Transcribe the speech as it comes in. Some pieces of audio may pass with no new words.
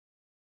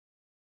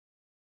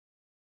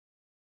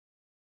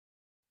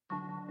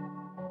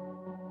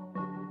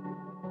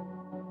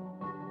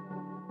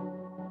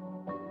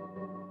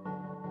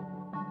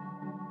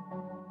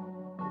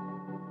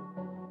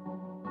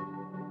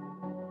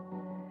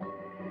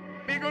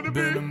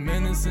Been a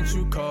minute since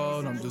you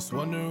called, I'm just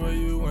wondering where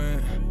you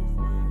went.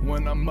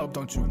 When I'm up,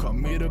 don't you call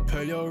me to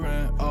pay your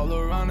rent. All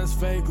around is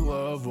fake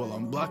love, while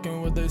I'm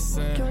blocking what they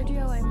send.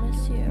 Giorgio, I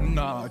miss you.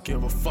 Nah, I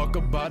give a fuck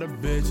about a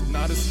bitch.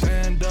 Not a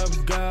stand-up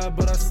guy,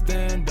 but I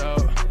stand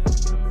out.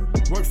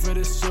 Work for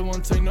this shit,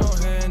 won't take no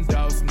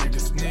handouts.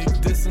 Niggas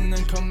sneak this and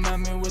then come at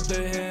me with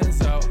their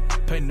hands out.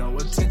 Pay no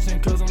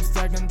attention cause I'm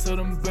stacking to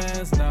them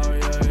bands now,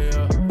 yeah,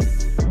 yeah.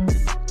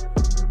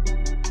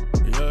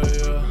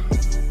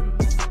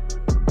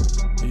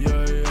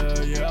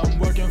 Yeah, I'm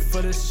working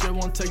for this shit,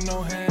 won't take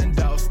no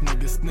handouts.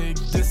 Niggas sneak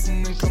this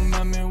and then come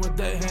at me with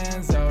their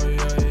hands out,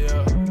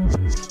 yeah.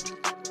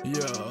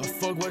 Yeah,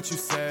 fuck what you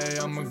say,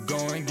 I'ma go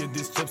and get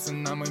these chips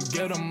and I'ma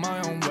get them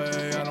my own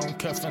way. I don't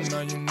care for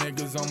none of you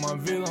niggas on my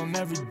V-Lone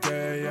every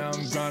day. Yeah,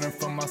 I'm grinding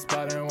for my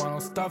spot and I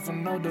don't stop for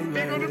no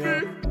delay,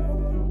 yeah.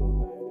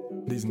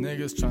 These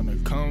niggas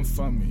tryna come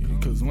for me,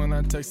 cause when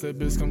I text that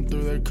bitch come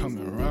through, they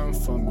coming around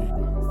for me.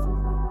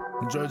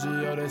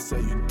 Giorgio, they say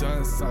you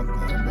done something,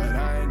 but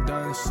I ain't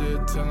done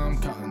shit till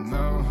I'm counting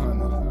down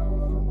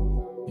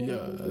 100.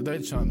 Yeah, they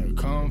tryna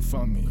come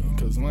for me,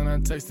 cause when I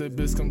text that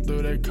bitch come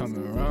through, they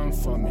coming around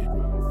for me.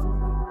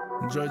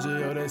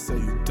 Giorgio, they say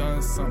you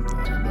done something,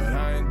 but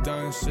I ain't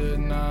done shit,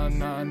 nah.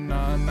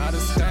 Not a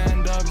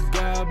stand-up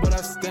guy, but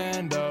I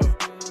stand up.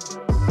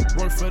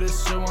 Work for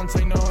this shit, won't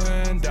take no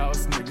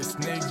handouts. Niggas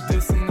sneak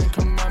this and then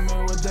come at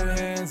me with their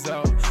hands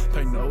out.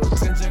 Pay no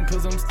attention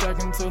cause I'm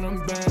stacking to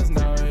them bands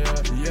now, yeah.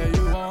 Yeah,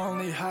 you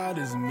only hot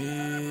as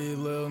me,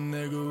 little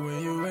nigga,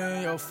 when you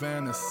in your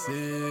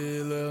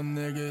fantasy. Little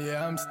nigga,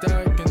 yeah, I'm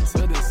stacking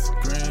to the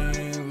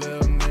screen.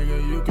 Little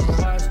nigga, you can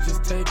watch,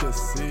 just take a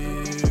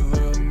seat.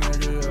 Little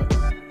nigga,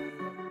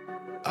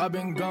 yeah. I've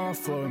been gone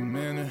for a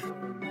minute.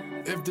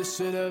 If this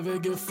shit ever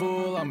get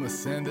full, I'ma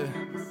send it.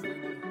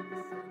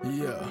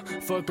 Yeah,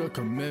 fuck a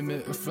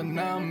commitment. For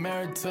now I'm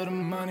married to the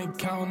money,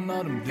 counting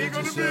all them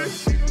digits, yeah.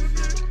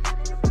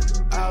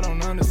 I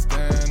don't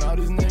understand, all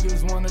these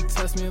niggas wanna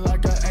test me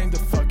like I ain't the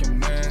fucking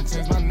man.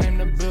 Change my name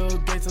to Bill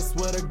Gates, I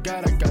swear to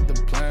God I got the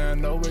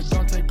plan. No, it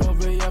don't take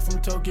over, yeah, from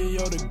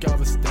Tokyo to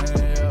Galveston,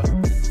 yeah.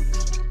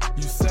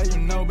 You say you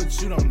know,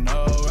 but you don't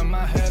know. In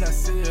my head I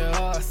see it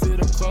all, I see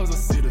the clothes, I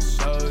see the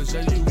shows.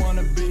 Yeah, you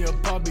wanna be a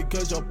part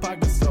because your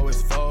pockets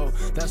always full.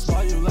 That's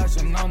why you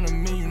latching on to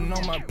me, you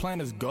know my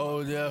plan is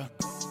gold, yeah.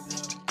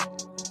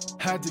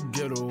 Had to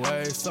get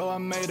away, so I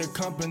made a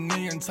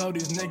company and told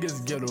these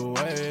niggas get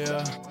away,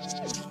 yeah.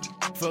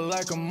 Feel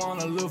like I'm on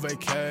a little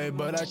vacay,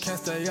 but I can't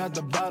stay at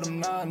the bottom,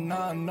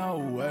 nah, no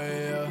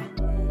way, yeah.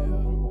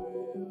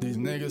 These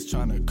niggas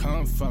tryna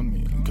come for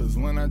me, cause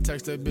when I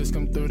text that bitch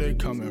come through, they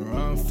come and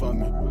run for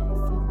me.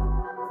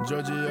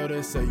 Giorgio,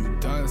 they say you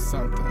done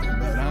something,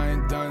 but I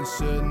ain't done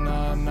shit,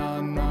 nah.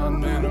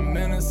 Been a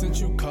minute since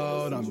you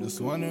called, I'm just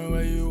wondering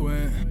where you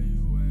went.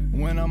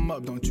 When I'm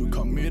up, don't you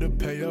call me to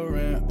pay your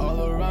rent.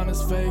 All around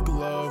is fake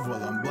love,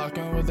 while I'm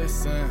blocking what they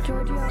send.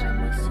 Giorgio, I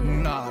miss you.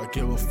 Nah, I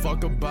give a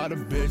fuck about a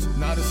bitch.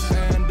 Not a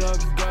stand-up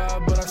guy,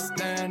 but I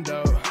stand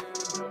out.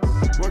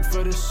 Work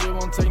for this shit,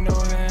 won't take no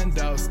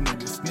handouts.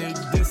 Niggas sneak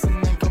this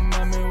and then come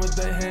at me with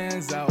their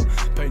hands out.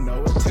 Pay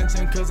no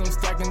attention cause I'm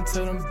stacking to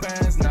them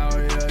bands now,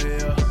 yeah.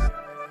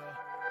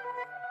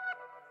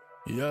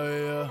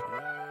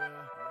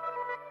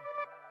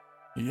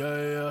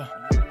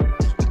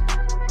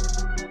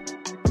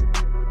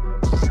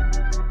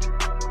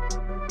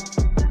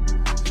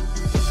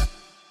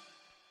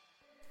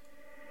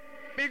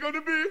 Big on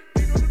the beat.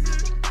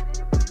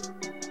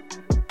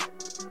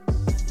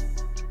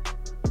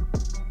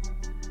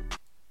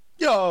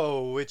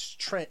 Yo, it's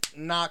Trent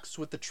Knox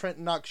with the Trent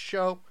Knox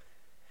Show,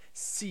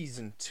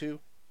 Season 2,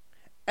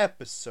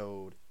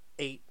 Episode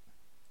 8,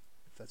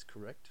 if that's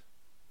correct.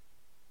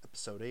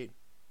 Episode 8.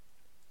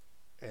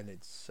 And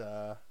it's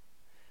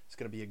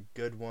gonna be a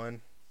good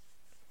one.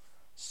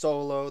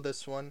 Solo,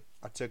 this one.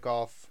 I took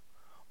off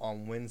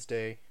on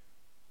Wednesday.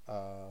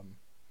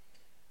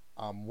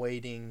 I'm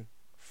waiting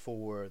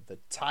for the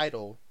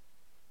title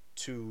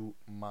to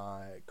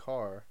my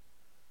car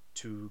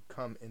to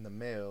come in the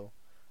mail.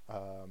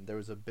 There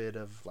was a bit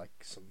of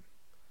like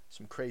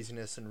some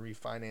craziness in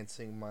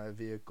refinancing my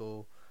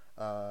vehicle.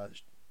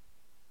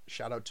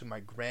 Shout out to my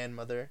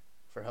grandmother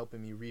for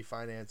helping me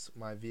refinance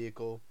my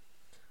vehicle.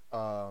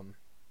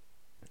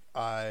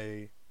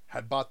 I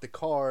had bought the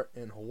car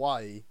in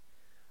Hawaii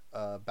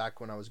back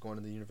when I was going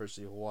to the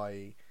University of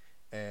Hawaii,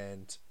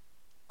 and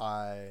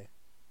I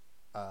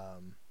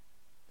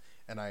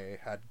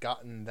had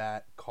gotten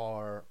that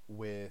car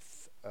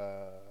with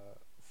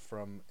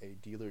from a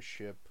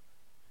dealership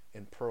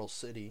in Pearl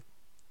City,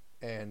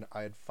 and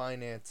I had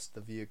financed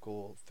the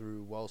vehicle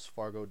through Wells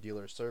Fargo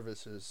Dealer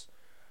Services,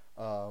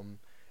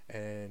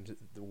 and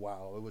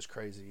wow, it was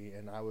crazy.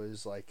 And I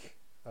was like,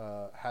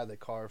 had the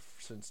car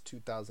since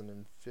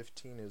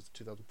 2015, it was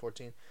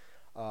 2014,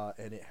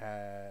 and it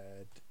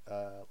had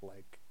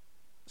like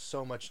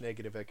so much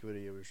negative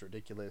equity, it was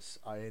ridiculous.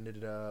 I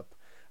ended up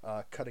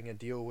cutting a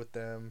deal with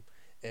them,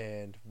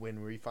 and when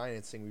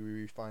refinancing,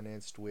 we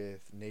refinanced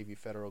with Navy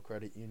Federal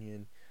Credit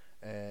Union,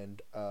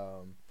 and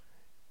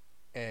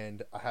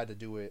and I had to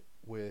do it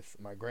with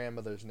my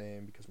grandmother's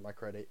name because my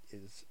credit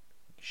is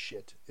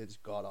shit. It's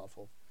god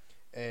awful,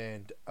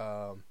 and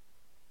I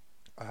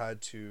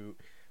had to.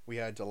 We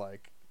had to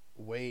like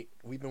wait.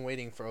 We've been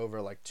waiting for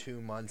over like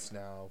 2 months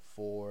now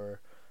for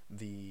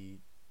the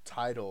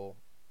title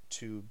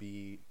to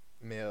be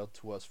mailed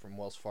to us from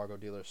Wells Fargo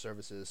Dealer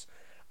Services,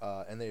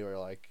 and they were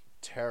like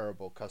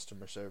terrible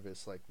customer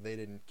service. Like they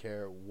didn't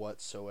care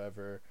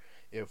whatsoever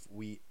if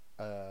we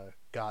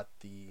got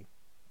the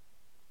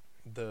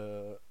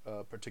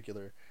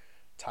particular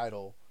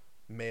title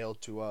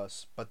mailed to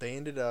us, but they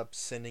ended up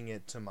sending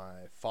it to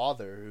my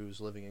father,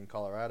 who's living in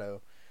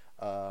Colorado,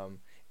 um,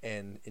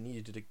 and it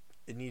needed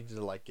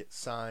to like get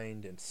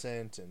signed and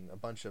sent and a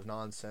bunch of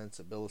nonsense,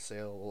 a bill of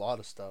sale, a lot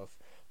of stuff.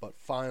 But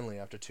finally,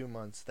 after 2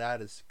 months,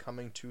 that is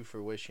coming to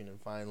fruition,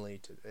 and finally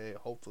today,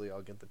 hopefully,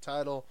 I'll get the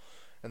title,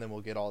 and then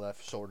we'll get all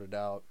that sorted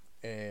out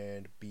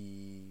and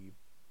be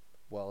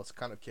well. It's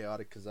kind of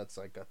chaotic because that's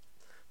like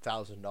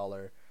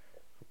 $1,000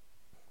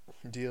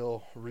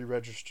 deal,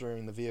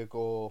 re-registering the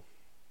vehicle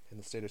in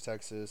the state of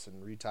Texas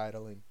and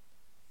retitling.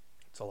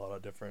 It's a lot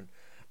of different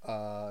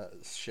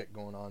shit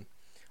going on.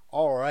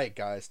 All right,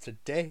 guys.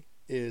 Today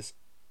is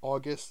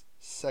August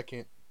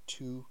 2nd,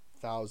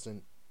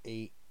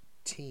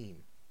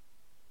 2018.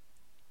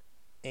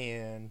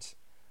 And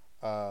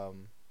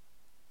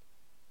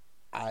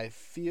I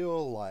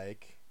feel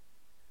like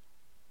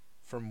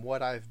from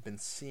what I've been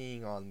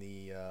seeing on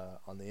the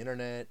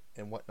internet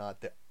and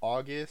whatnot, that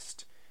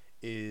August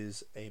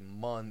is a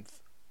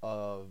month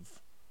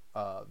of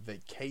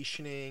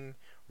vacationing,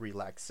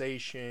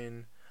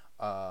 relaxation.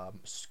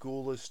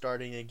 School is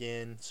starting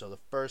again, so the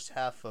first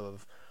half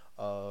of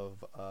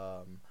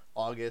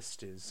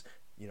August is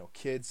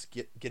kids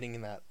getting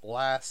in that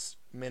last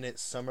minute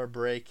summer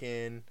break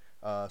in,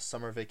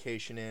 summer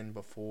vacation in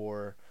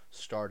before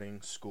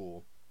starting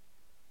school.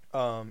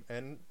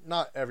 And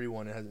not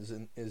everyone is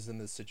in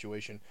this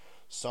situation.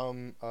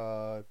 Some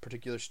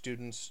particular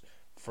students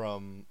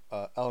from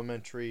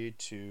elementary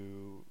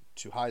to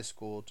high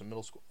school to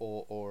middle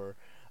school or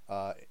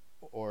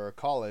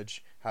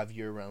college have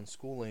year-round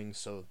schooling,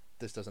 so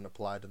this doesn't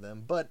apply to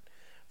them. But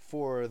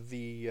for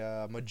the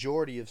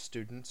majority of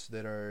students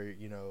that are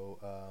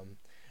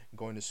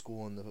going to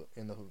school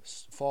in the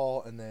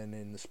fall and then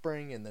in the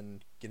spring and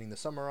then getting the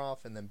summer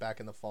off and then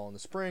back in the fall and the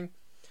spring,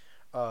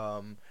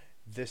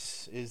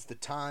 this is the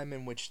time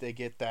in which they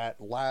get that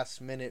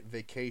last minute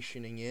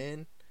vacationing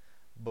in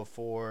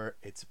before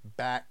it's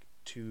back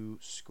to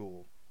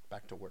school,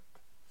 back to work.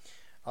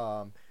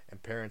 And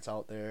parents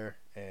out there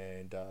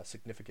and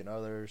significant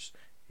others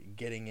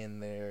getting in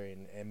there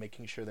and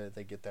making sure that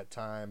they get that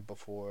time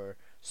before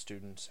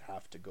students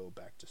have to go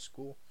back to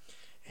school.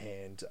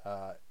 And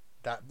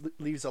that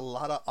leaves a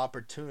lot of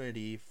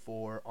opportunity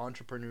for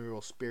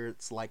entrepreneurial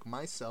spirits like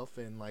myself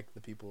and like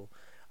the people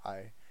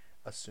I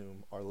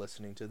assume are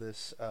listening to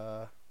this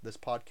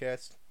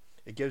podcast.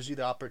 It gives you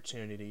the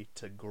opportunity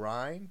to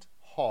grind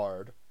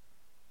hard,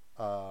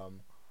 or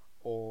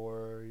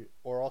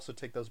also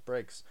take those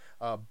breaks.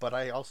 But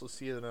I also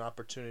see it as an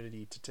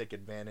opportunity to take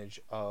advantage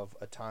of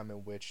a time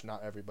in which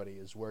not everybody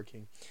is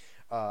working.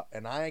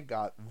 And I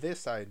got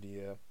this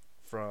idea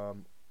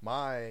from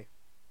my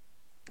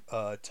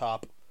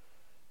top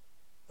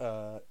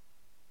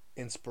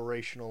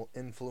inspirational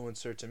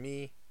influencer to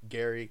me,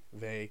 Gary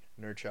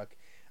Vaynerchuk,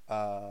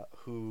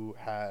 who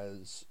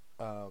has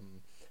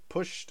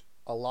pushed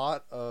a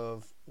lot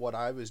of what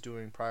I was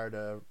doing prior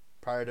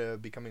to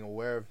becoming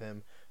aware of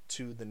him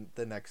to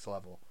the next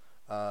level.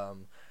 I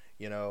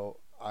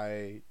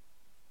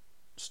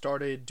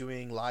started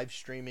doing live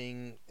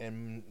streaming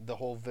and the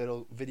whole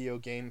video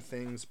game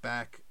things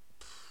back,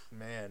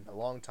 a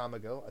long time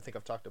ago. I think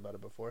I've talked about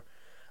it before.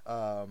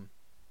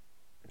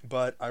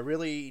 But I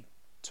really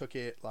took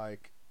it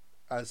like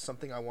as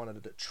something I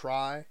wanted to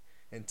try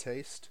and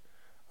taste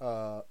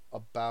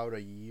about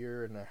a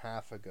year and a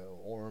half ago,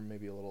 or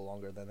maybe a little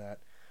longer than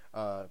that.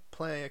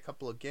 Playing a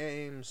couple of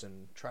games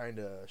and trying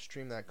to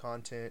stream that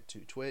content to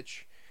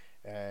Twitch,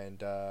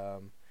 and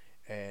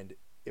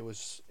it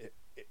was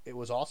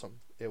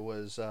awesome. It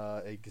was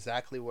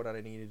exactly what I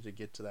needed to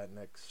get to that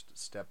next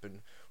step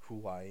in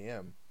who I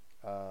am.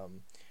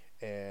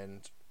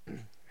 And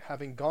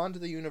having gone to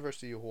the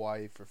University of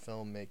Hawaii for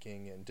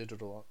filmmaking and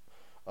digital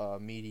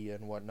media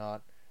and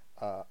whatnot,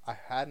 I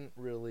hadn't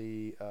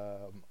really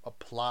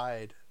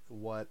applied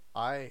what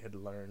I had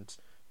learned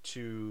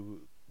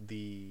to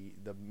the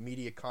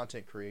media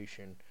content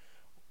creation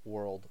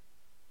world.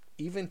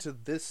 Even to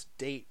this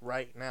date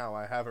right now,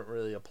 I haven't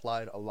really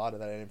applied a lot of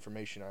that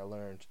information I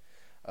learned.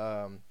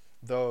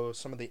 Though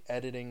some of the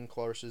editing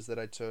courses that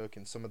I took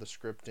and some of the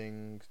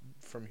scripting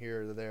from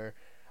here to there,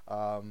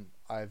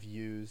 I've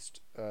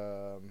used.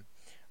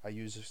 I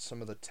use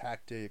some of the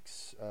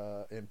tactics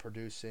in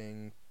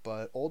producing,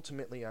 but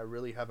ultimately I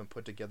really haven't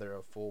put together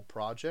a full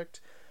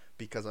project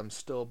because I'm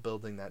still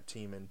building that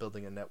team and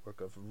building a network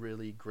of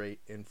really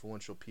great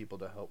influential people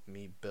to help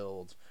me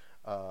build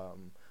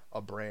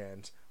a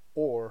brand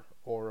or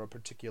a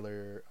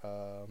particular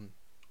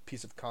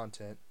piece of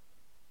content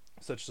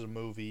such as a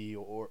movie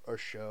or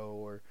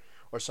show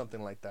or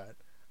something like that.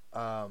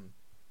 Um,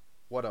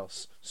 what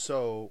else?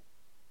 So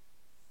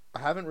I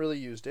haven't really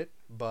used it,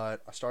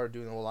 but I started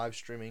doing the live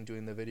streaming,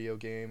 doing the video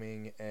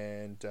gaming,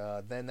 and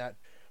then that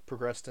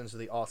progressed into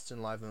the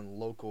Austin Live and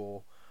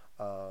Local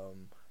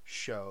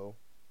show,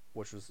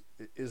 which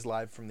is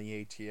live from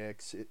the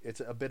ATX.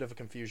 It's a bit of a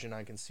confusion.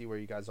 I can see where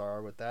you guys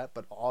are with that,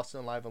 but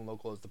Austin Live and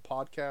Local is the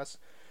podcast,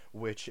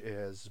 which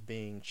is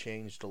being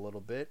changed a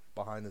little bit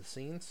behind the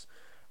scenes.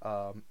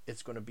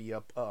 It's going to be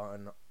up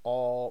on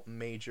all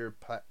major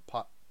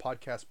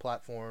podcast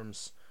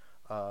platforms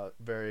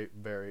very,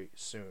 very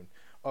soon.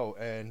 Oh,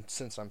 and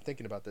since I'm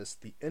thinking about this,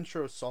 the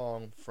intro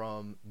song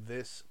from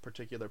this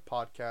particular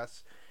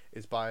podcast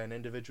is by an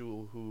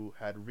individual who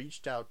had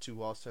reached out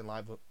to Austin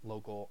Live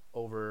Local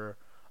over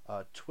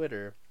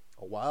Twitter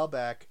a while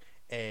back,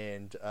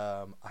 and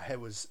I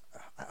was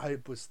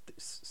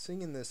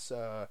singing this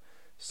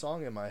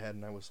song in my head,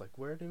 and I was like,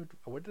 where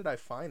did I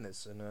find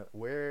this? And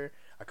where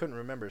I couldn't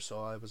remember,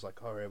 so I was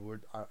like, all right,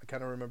 I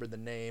kind of remembered the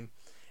name,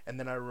 and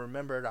then I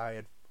remembered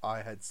I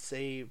had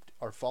saved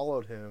or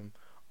followed him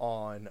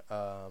on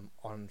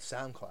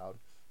SoundCloud,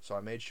 so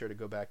I made sure to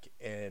go back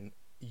and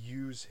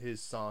use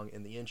his song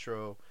in the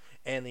intro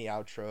and the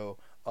outro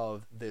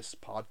of this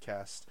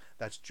podcast.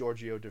 That's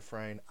Giorgio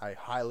Dufresne. I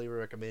highly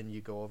recommend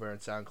you go over on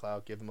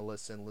SoundCloud, give him a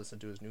listen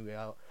to his new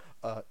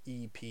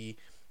EP,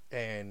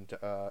 and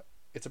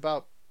it's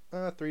about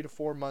 3 to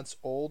 4 months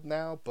old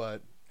now,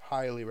 but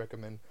highly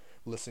recommend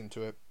listening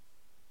to it.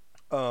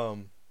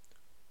 Where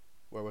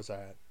was I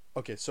at?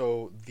 Okay,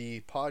 so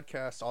the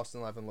podcast Austin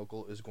Live and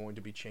Local is going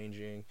to be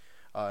changing.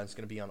 It's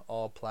going to be on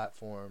all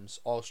platforms,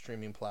 all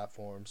streaming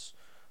platforms,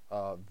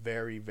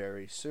 very,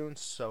 very soon.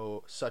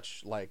 So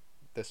such like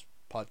this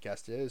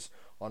podcast is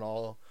on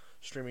all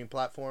streaming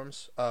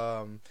platforms.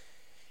 And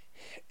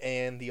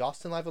the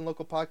Austin Live and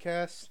Local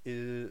podcast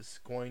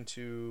is going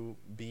to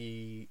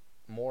be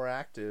more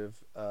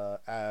active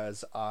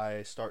as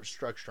I start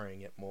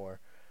structuring it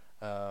more.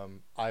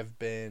 I've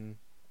been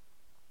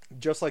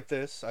just like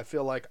this. I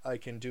feel like I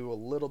can do a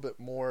little bit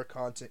more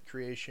content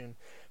creation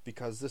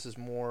because this is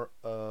more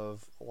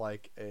of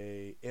like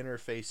a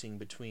interfacing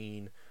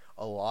between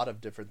a lot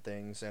of different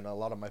things and a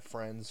lot of my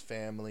friends,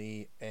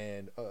 family,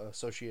 and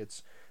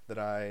associates that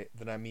I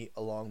meet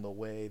along the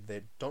way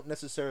that don't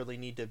necessarily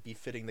need to be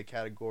fitting the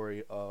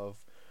category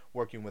of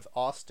working with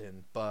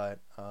Austin, but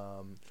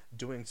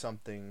doing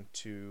something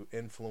to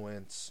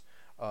influence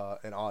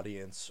an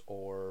audience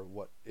or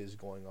what is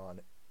going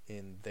on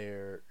in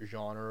their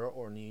genre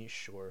or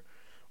niche or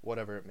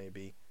whatever it may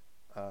be.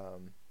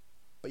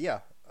 But yeah,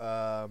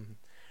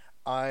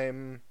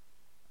 I'm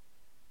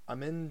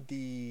I'm in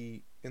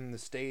the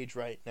stage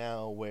right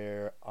now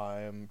where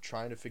I'm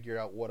trying to figure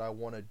out what I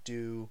want to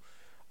do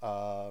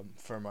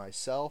for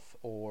myself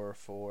or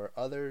for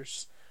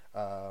others.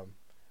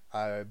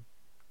 I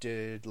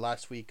did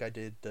last week. I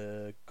did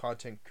the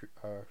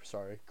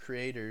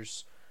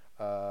creators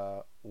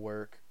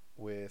work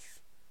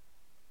with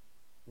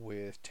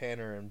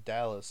Tanner and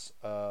Dallas.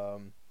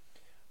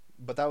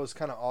 But that was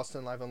kind of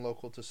Austin Live and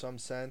Local to some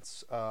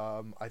sense.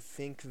 I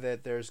think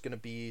that there's going to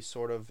be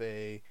sort of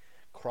a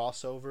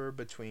crossover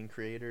between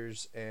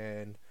creators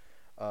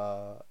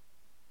uh,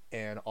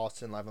 and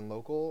Austin Live and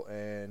Local,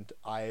 and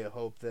I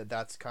hope that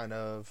that's kind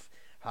of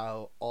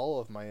how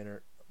all of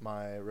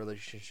my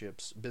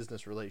relationships,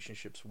 business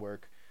relationships,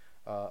 work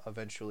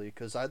eventually.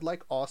 Because I'd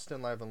like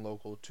Austin Live and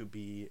Local to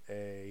be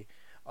a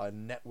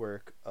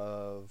network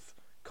of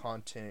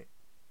content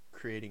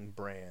creating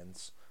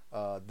brands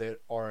that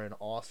are in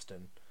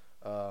Austin,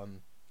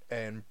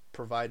 and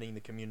providing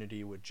the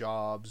community with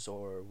jobs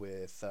or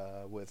with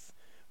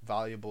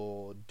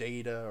valuable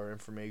data or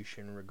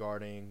information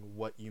regarding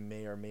what you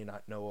may or may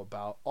not know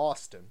about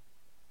Austin.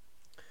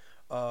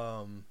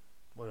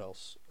 What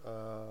else?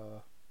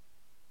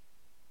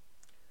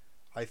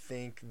 I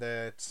think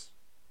that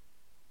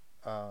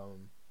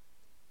um,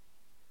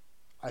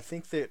 I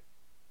think that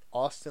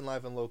Austin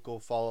Live and Local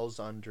falls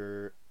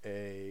under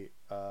a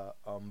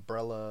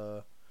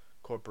umbrella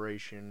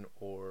corporation,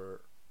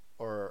 or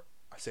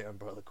I say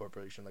umbrella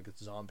corporation like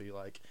it's zombie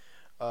like,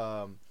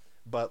 um,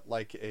 but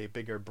like a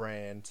bigger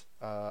brand.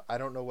 I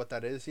don't know what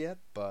that is yet,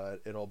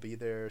 but it'll be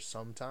there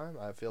sometime.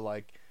 I feel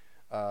like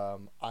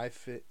I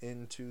fit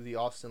into the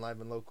Austin Live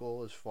and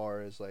Local as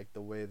far as like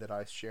the way that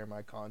I share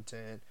my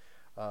content,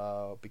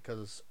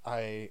 because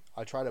I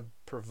try to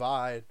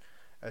provide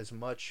as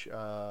much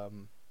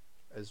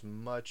as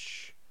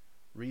much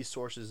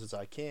resources as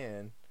I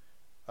can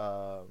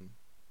um,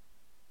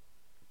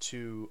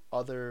 to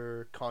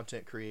other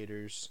content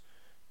creators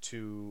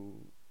to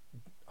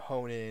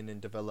hone in and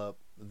develop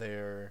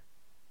their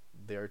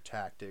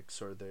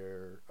tactics or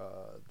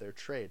their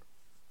trade.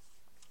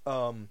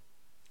 Um,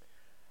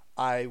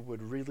 I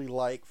would really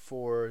like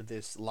for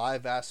this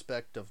live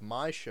aspect of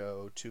my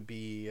show to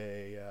be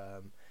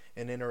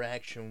an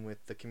interaction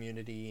with the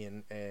community,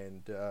 and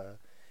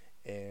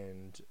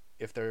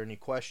if there are any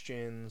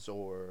questions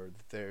or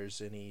if there's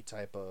any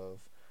type of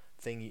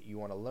thing you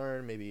want to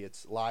learn. Maybe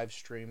it's live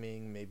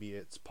streaming, maybe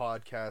it's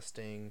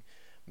podcasting,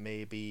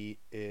 maybe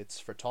it's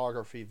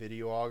photography,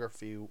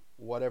 videography,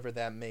 whatever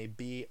that may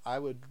be. I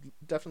would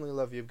definitely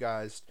love you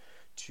guys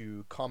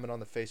to comment on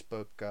the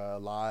Facebook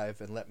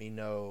Live and let me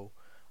know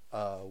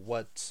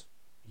what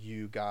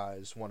you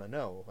guys want to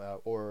know.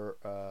 Or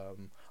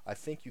I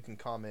think you can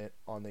comment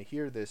on the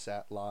Hear This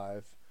at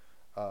Live,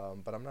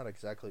 but I'm not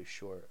exactly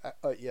sure.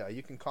 Yeah,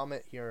 you can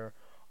comment here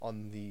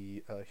on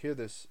the Hear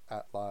This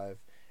at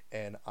Live,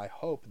 and I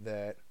hope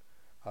that,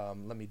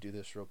 let me do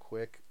this real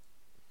quick.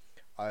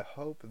 I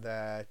hope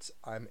that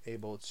I'm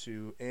able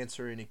to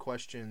answer any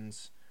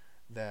questions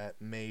that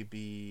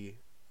maybe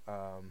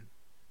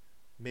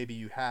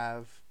you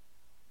have,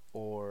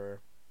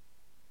 or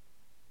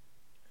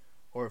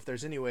if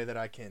there's any way that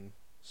I can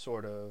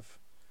sort of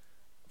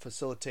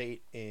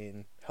facilitate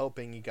in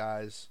helping you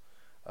guys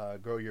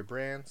grow your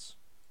brands.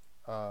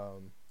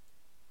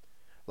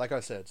 Like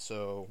I said,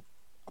 so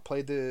I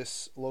played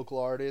this local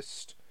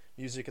artist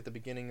music at the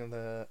beginning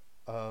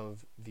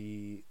of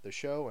the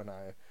show, and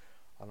I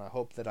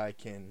hope that I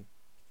can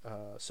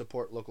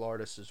support local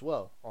artists as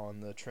well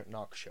on the Trent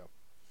Knox show.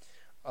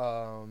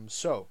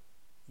 So,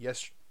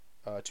 yes,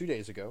 2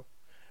 days ago,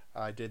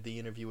 I did the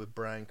interview with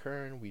Brian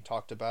Kern. We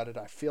talked about it.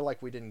 I feel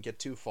like we didn't get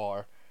too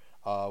far.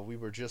 We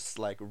were just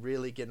like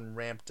really getting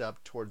ramped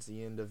up towards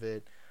the end of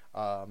it.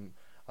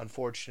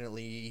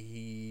 Unfortunately,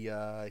 he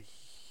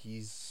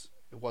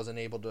wasn't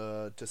able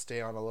to stay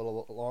on a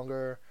little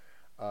longer.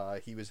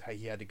 He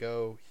had to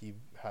go. He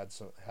had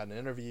an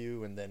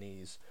interview, and then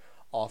he's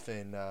off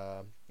in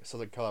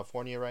Southern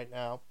California right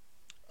now,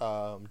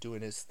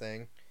 doing his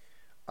thing.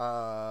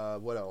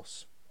 What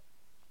else?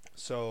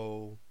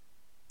 So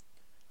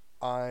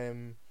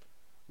I'm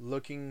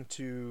looking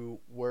to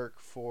work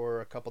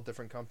for a couple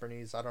different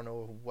companies. I don't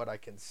know what I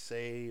can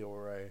say,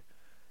 or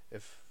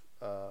if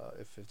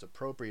it's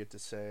appropriate to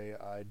say.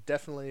 I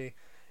definitely,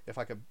 if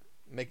I could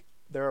make,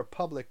 there are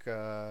public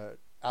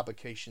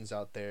applications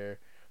out there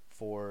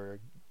for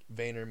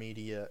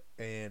VaynerMedia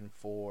and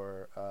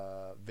for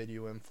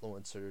video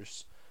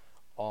influencers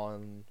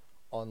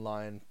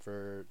online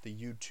for the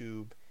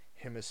YouTube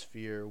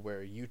hemisphere,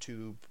 where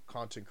YouTube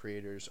content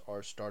creators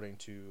are starting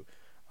to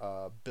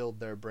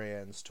build their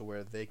brands to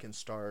where they can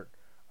start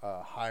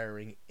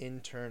hiring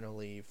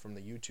internally from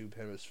the YouTube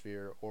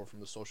hemisphere or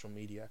from the social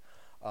media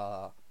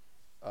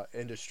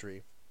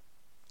industry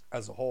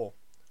as a whole.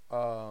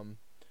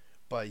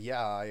 But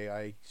yeah,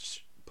 I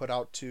put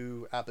out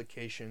 2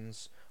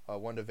 applications,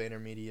 one to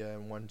VaynerMedia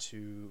and one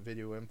to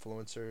video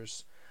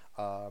influencers.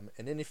 And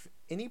then if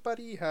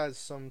anybody has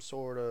some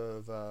sort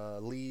of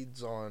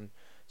leads on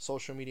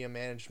social media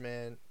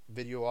management,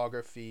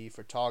 videography,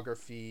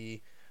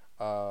 photography,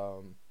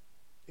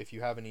 if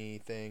you have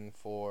anything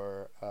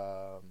for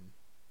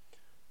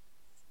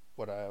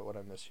what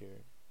I miss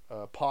here,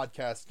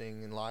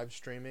 podcasting and live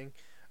streaming,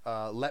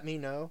 let me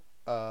know.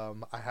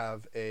 I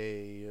have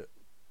a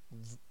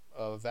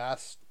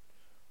vast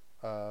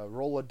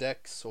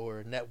Rolodex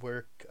or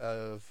network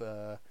of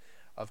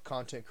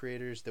content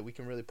creators that we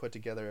can really put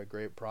together a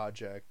great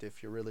project.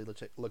 If you're really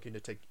looking to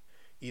take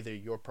either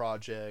your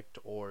project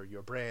or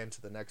your brand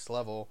to the next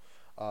level,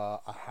 I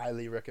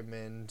highly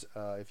recommend,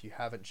 if you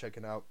haven't,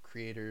 checking out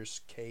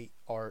Creators,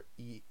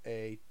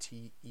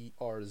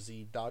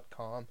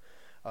 KREATERZ.com.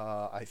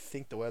 I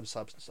think the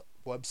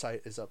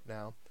website is up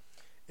now.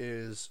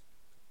 Is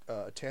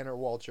Tanner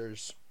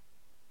Walters'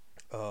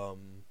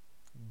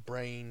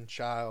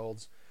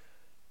 brainchild's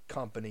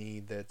company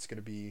that's going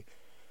to be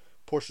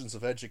portions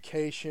of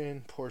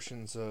education,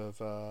 portions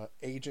of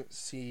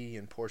agency,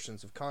 and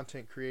portions of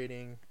content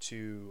creating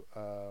to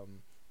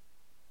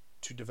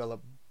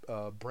develop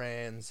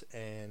brands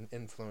and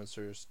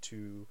influencers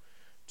to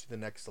the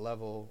next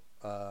level,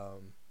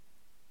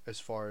 as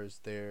far as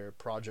their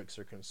projects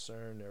are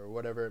concerned, or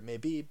whatever it may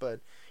be. But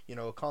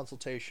a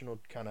consultation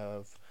would kind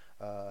of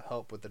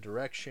help with the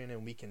direction,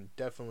 and we can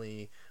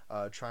definitely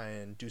try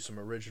and do some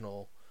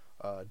original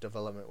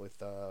development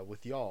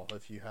with y'all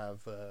if you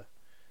have a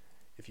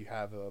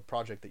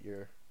project that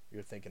you're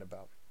thinking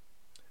about.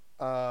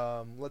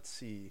 Let's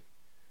see.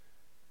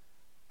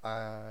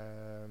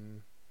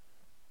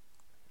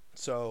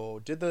 So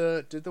did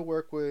the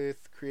work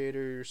with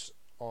creators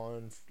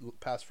on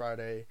past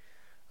Friday.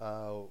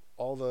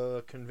 All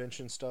the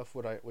convention stuff,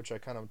 which I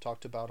kind of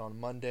talked about on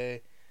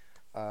Monday,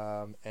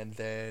 and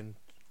then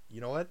you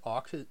know what?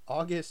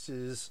 August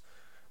is,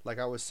 like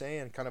I was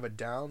saying, kind of a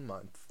down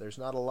month. There's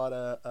not a lot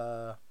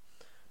of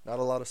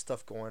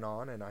stuff going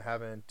on, and I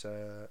haven't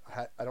I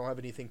don't have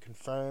anything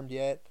confirmed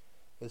yet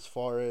as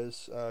far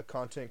as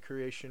content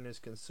creation is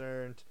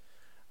concerned.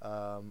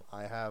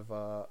 I have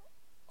a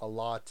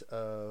lot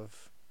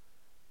of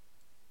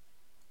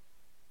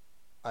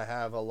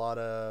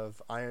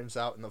irons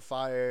out in the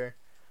fire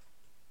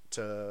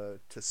to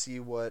see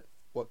what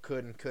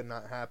could and could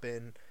not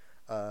happen.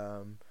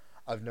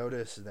 I've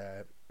noticed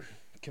that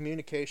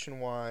communication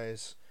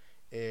wise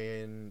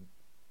in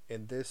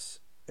this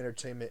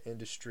entertainment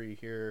industry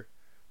here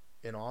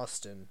in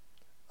Austin,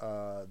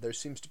 there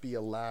seems to be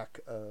a lack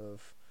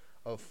of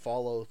of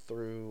follow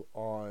through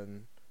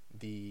on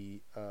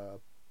the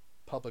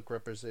public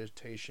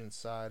representation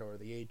side or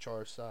the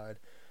HR side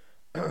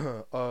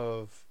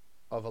of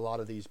a lot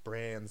of these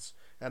brands,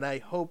 and I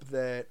hope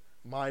that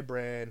my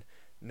brand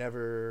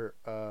never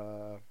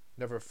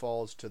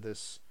falls to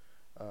this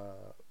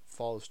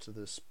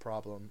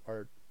problem,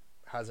 or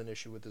has an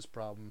issue with this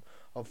problem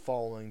of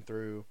following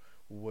through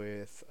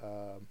with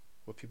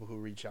people who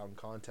reach out and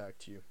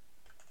contact you.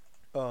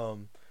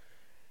 Um,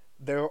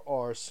 there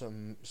are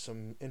some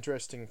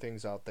interesting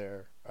things out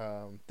there.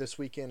 This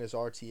weekend is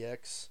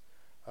RTX.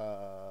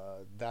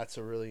 That's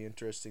a really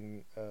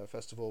interesting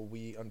festival.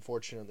 We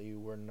unfortunately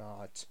were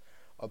not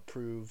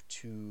approved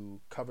to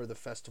cover the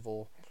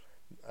festival,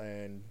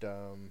 and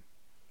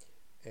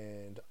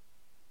and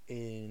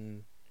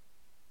in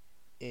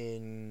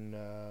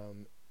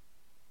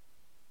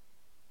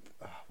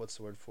what's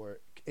the word for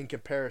it? In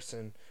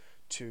comparison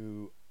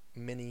to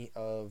many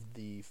of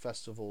the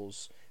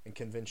festivals and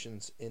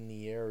conventions in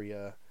the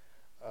area,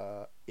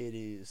 it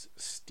is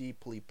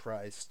steeply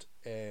priced,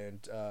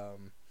 and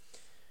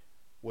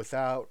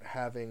without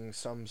having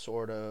some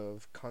sort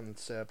of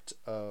concept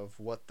of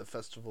what the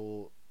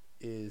festival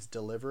is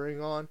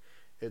delivering on,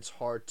 it's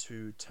hard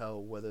to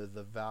tell whether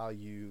the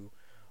value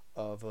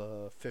of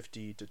a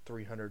 $50 to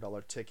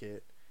 $300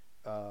 ticket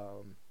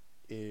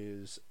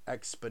is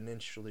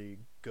exponentially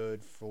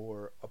good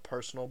for a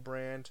personal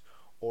brand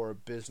or a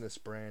business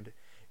brand.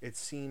 It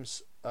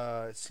seems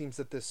that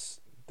this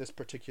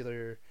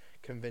particular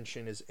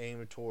convention is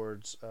aimed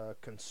towards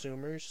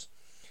consumers,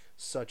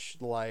 such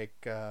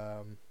like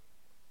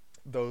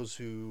those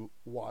who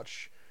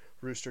watch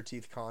Rooster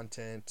Teeth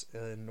content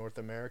in North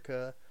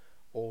America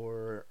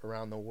or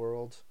around the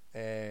world,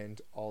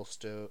 and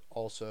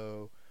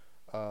also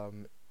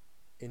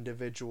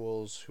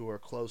individuals who are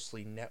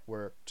closely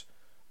networked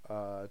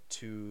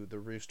to the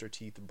Rooster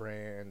Teeth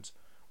brand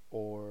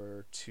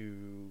or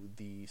to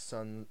the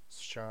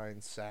Sunshine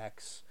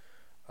Sax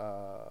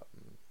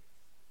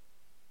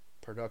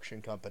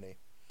production company.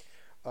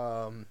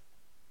 Um,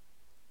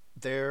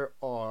 there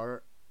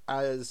are,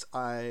 as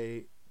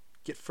I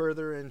get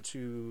further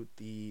into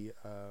the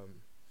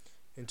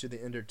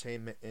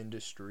entertainment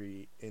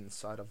industry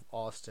inside of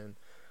Austin,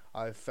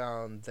 I've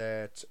found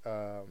that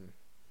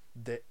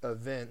the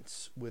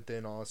events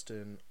within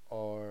Austin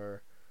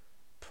are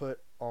put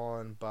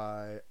on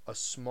by a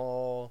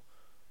small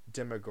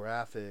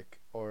demographic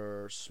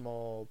or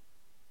small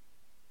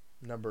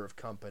number of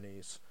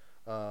companies.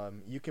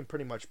 You can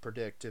pretty much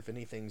predict if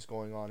anything's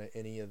going on at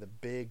any of the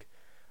big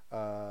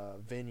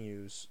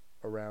venues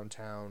around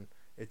town.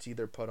 It's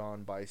either put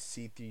on by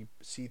C3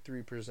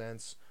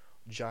 Presents,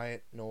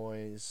 Giant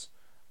Noise,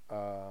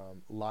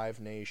 Live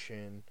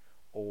Nation,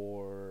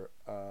 or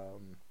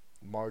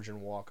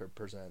Margin Walker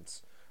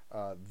Presents.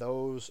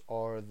 Those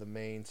are the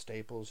main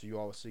staples. You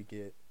obviously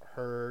get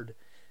Herd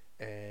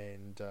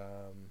and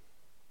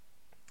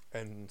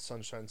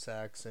Sunshine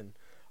Sax and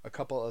a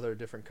couple other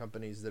different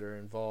companies that are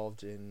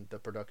involved in the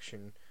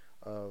production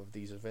of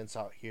these events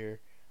out here.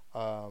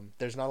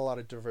 There's not a lot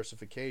of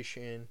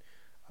diversification,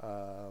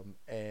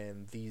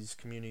 and these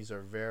communities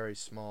are very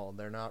small.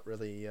 They're not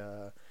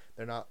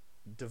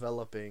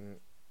developing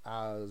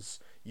as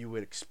you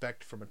would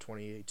expect from a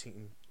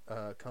 2018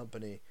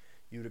 company.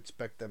 You'd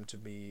expect them to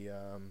be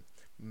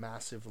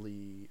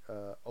massively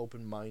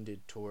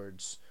open-minded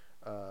towards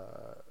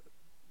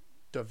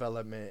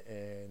development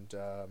and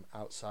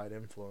outside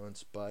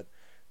influence, but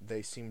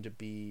they seem to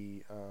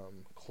be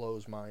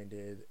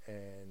close-minded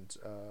and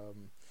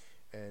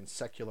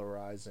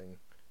secularizing,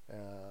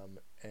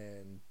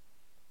 and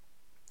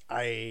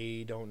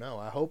I don't know.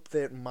 I hope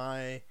that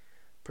my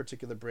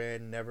particular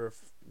brand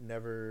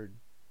never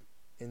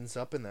ends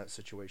up in that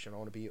situation. I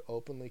want to be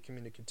openly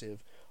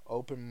communicative,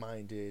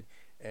 open-minded,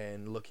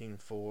 and looking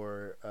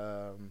for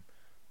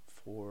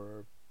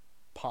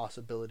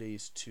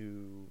possibilities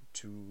to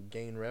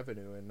gain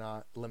revenue and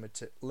not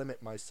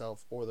limit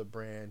myself or the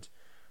brand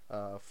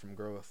from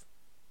growth.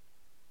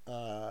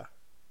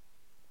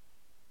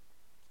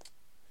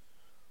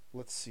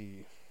 Let's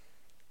see.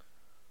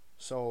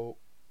 So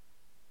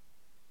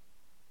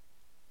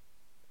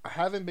I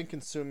haven't been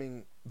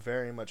consuming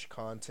very much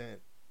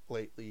content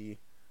lately,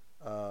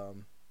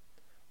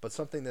 but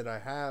something that I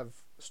have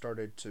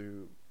started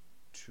to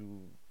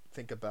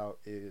think about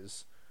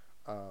is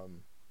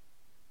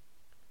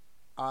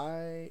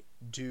I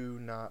do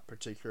not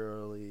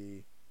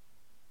particularly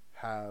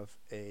have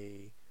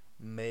a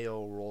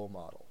male role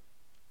model,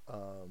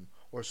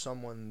 or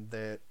someone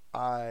that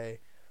I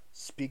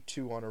speak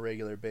to on a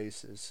regular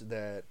basis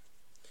that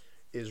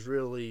is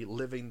really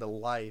living the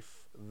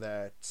life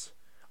that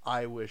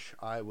I wish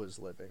I was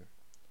living.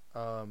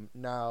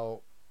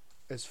 Now,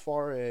 as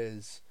far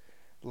as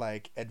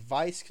like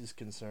advice is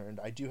concerned,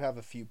 I do have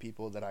a few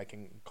people that I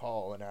can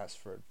call and ask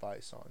for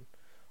advice on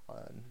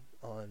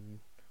on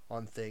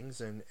on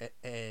things,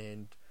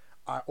 and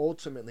I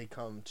ultimately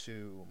come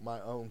to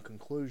my own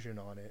conclusion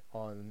on it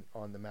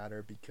on the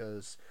matter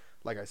because,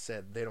 like I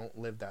said, they don't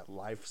live that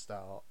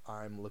lifestyle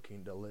I'm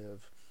looking to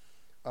live.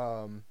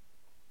 Um,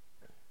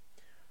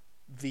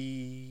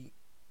 the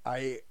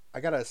I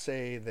gotta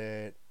say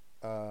that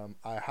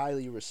I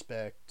highly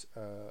respect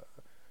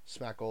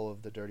Smack All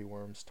of the Dirty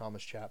Worms,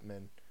 Thomas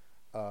Chapman,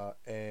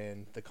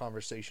 and the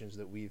conversations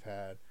that we've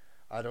had.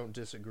 I don't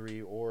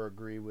disagree or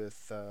agree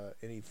with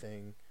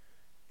anything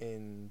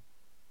in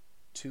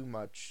too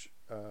much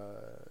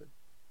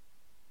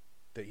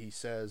that he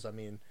says. I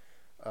mean,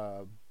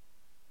 uh,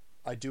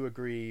 I do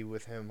agree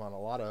with him on a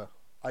lot of.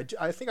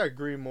 I think I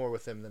agree more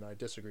with him than I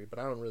disagree, but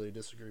I don't really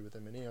disagree with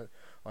him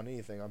on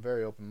anything. I'm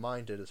very open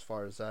minded as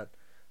far as that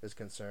is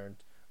concerned.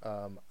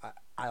 I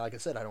like I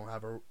said, I don't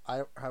have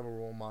a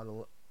role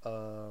model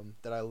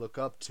that I look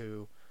up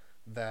to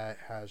that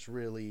has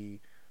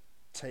really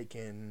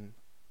taken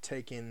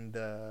taken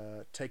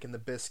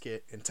the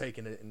biscuit and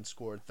taken it and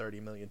scored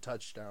 30 million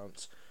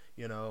touchdowns.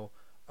 You know,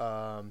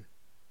 um,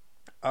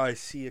 I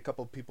see a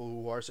couple of people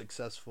who are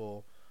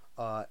successful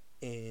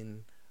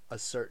in a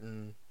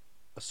certain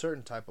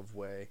type of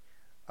way,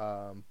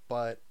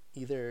 but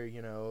either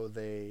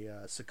they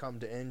succumb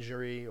to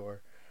injury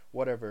or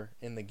whatever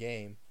in the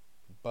game.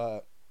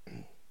 But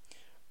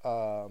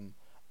um,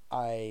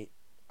 I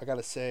I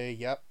gotta say,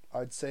 yep,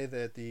 I'd say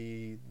that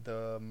the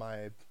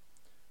my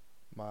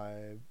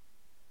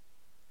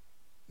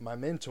my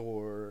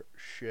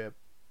mentorship,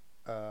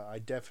 I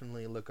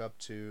definitely look up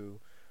to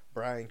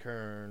Brian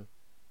Kern.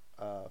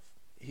 Uh,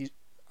 he,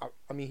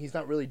 I mean, he's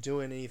not really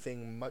doing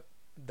anything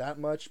that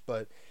much,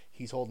 but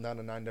he's holding down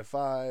a 9 to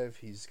 5.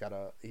 He's got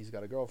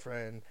a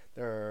girlfriend.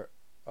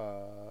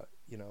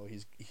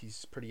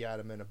 He's pretty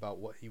adamant about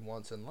what he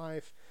wants in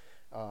life,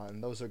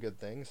 and those are good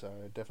things.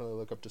 I definitely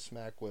look up to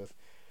Smack with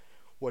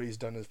what he's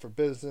done for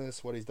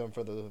business, what he's done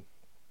for the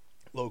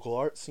local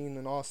art scene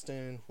in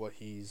Austin, what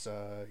he's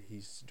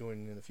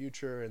doing in the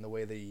future, and the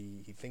way that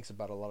he thinks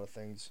about a lot of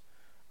things.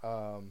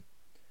 Um,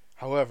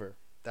 However,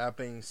 that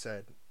being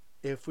said,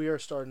 if we are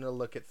starting to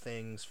look at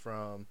things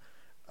from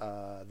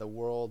the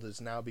world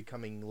is now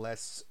becoming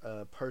less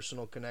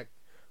personal connect,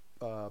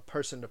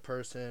 person to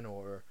person,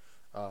 or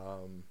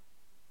um,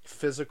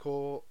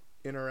 physical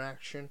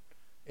interaction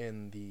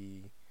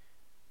in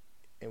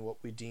what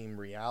we deem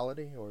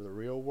reality or the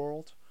real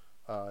world,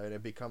 and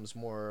it becomes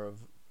more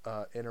of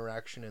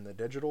interaction in the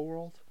digital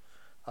world.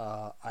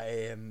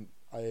 I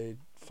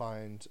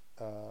find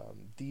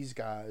these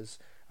guys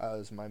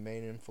as my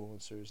main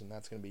influencers, and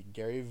that's going to be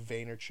Gary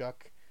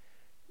Vaynerchuk,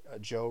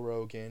 Joe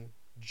Rogan,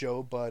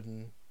 Joe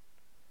Budden,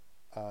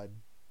 uh,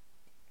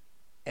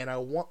 and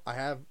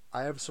I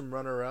have some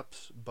runner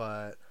ups,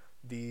 but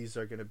these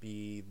are going to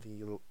be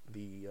the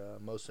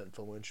most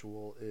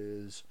influential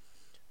is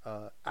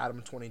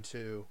Adam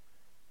 22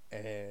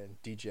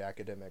 and DJ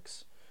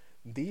Academics.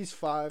 These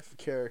five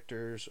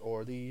characters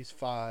or these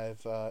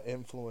five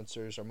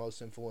influencers are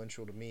most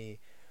influential to me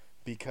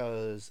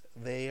because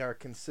they are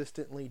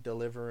consistently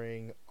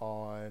delivering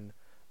on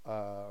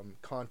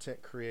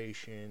content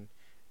creation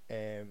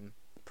and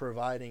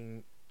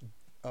providing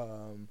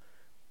um,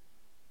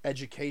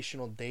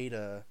 educational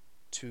data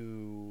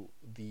to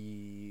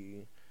the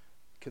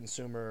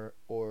consumer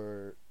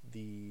or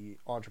the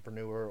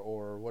entrepreneur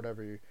or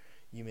whatever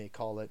you may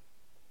call it.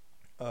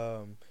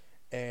 Um,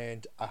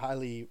 and I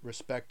highly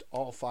respect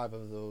all five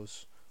of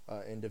those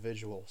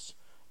individuals.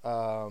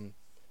 Um,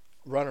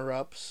 Runner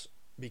ups,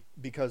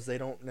 because they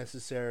don't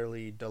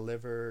necessarily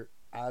deliver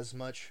as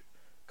much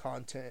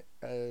content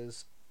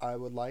as I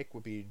would like,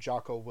 would be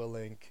Jocko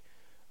Willink,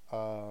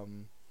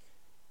 um,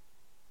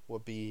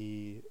 would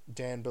be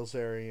Dan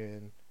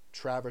Bilzerian,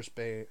 Travis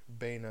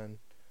Bainan,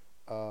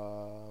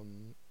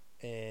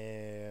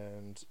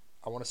 and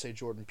I want to say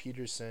Jordan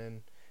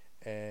Peterson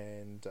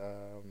and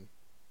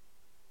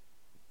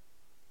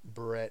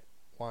Brett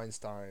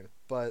Weinstein.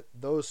 But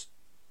those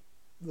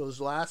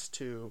last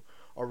two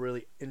are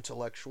really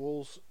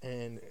intellectuals,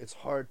 and it's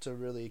hard to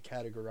really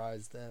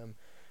categorize them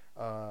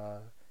uh,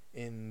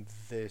 in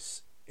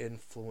this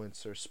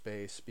influencer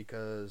space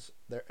because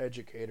they're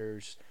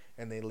educators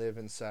and they live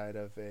inside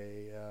of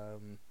a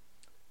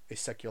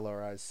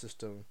secularized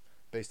system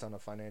based on a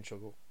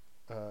financial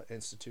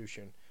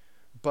institution.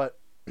 But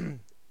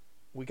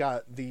we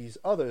got these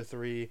other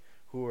three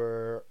who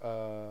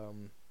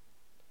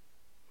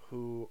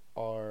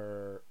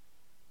are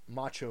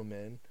macho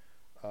men,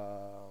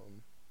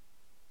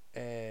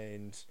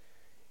 and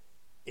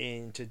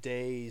in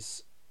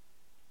today's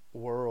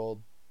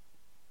world,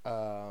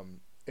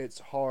 it's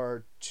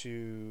hard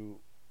to,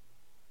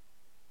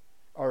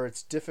 or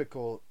it's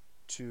difficult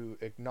to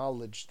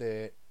acknowledge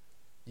that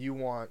you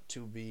want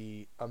to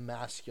be a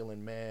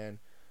masculine man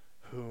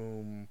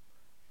whom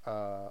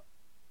uh,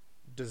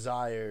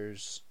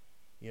 desires,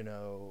 you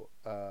know,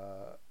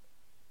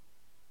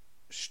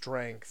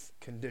 strength,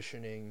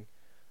 conditioning,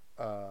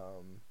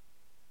 um,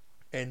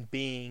 and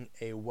being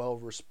a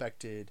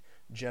well-respected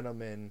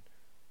gentleman,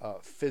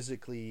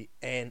 physically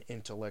and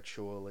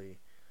intellectually.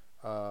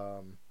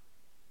 Um,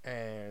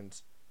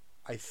 and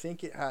I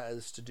think it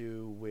has to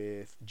do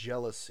with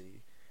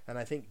jealousy. And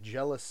I think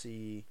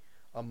jealousy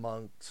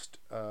amongst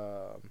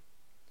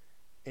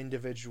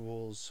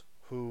individuals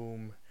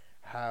whom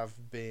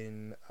have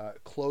been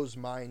close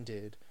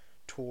minded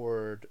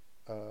toward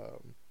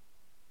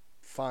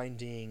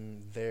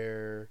finding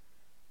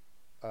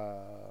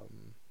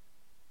um,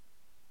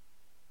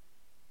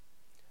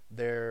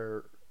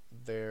 their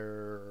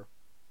their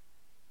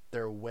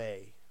their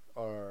way,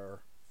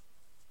 or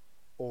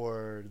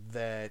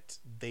that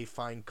they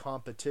find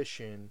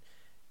competition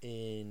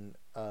in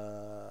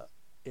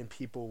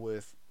people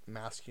with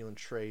masculine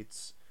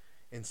traits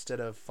instead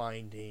of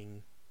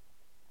um,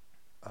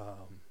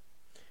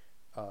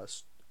 uh,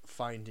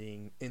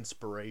 finding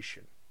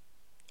inspiration,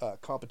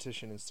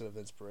 competition instead of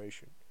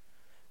inspiration.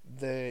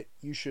 That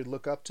you should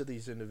look up to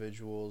these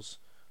individuals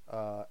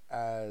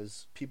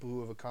as people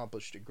who have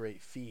accomplished a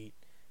great feat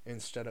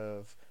instead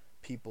of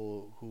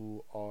people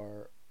who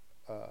are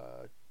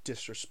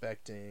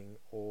disrespecting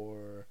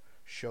or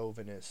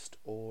chauvinist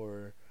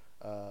or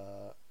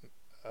uh,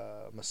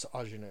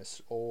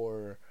 misogynist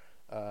or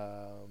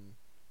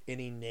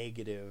any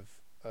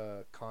negative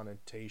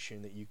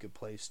connotation that you could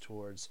place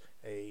towards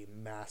a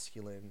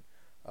masculine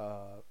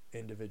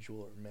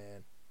individual or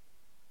man.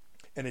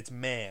 And it's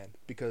man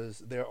because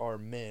there are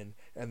men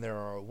and there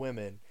are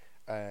women,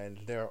 and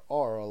there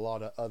are a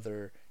lot of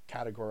other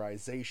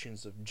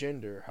categorizations of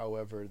gender.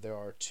 However, there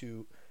are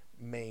two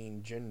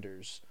main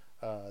genders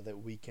that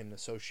we can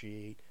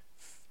associate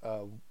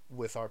uh,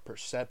 with our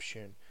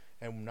perception,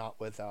 and not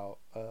without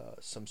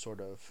some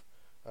sort of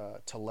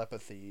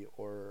telepathy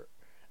or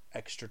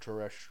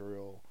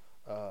extraterrestrial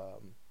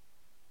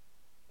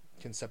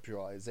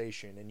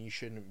conceptualization. And you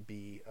shouldn't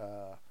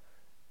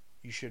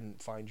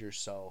find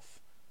yourself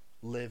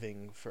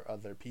living for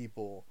other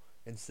people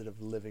instead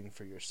of living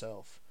for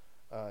yourself.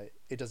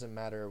 It doesn't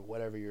matter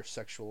whatever your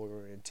sexual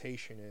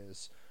orientation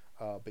is,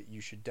 but you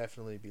should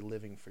definitely be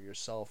living for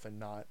yourself and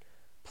not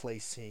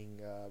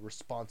placing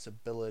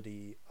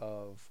responsibility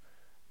of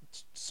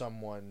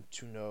someone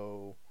to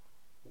know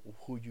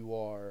who you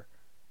are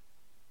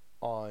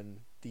on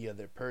the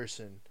other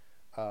person.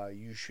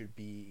 You should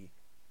be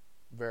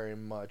very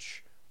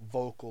much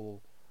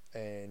vocal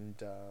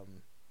and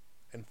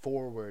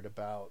forward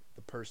about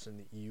the person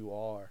that you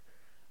are,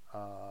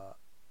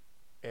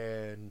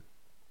 and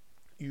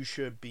you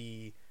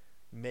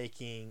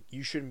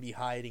you shouldn't be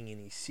hiding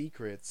any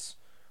secrets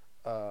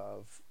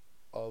of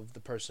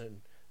the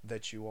person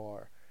that you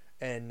are.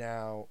 And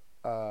now,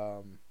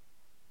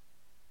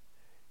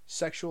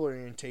 sexual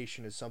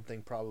orientation is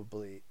something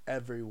probably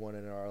everyone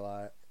in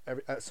our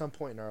at some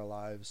point in our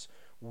lives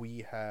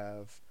we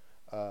have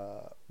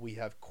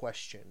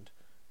questioned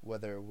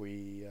whether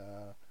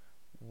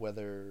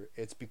whether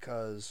it's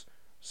because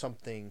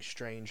something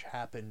strange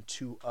happened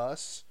to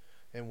us,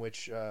 in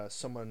which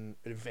someone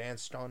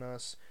advanced on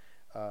us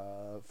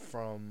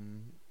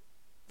from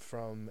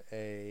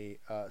a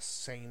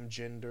same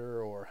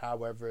gender, or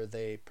however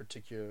they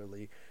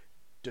particularly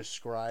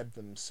describe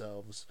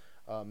themselves.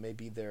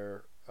 Maybe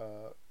they're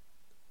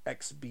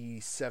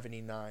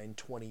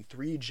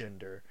XB7923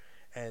 gender,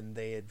 and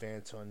they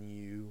advance on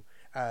you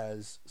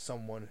as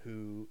someone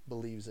who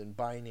believes in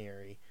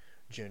binary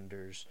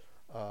genders.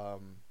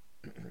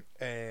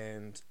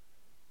 And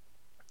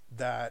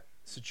that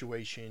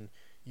situation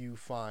you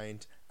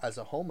find as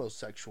a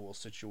homosexual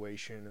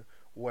situation,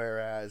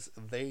 whereas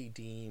they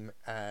deem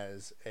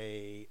as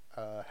a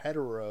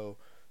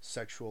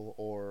heterosexual,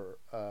 or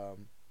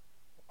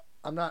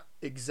I'm not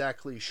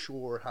exactly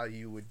sure how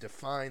you would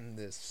define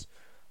this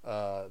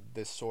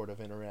sort of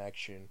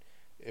interaction.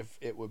 If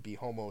it would be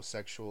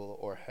homosexual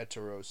or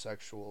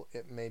heterosexual,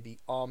 it may be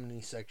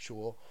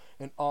omnisexual.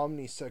 An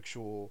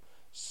omnisexual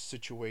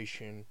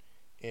situation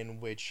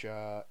in which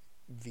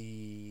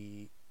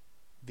the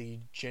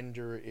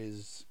gender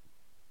is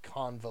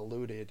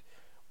convoluted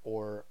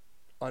or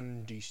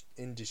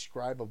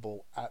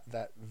indescribable at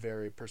that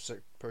very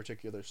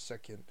particular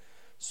second,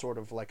 sort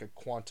of like a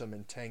quantum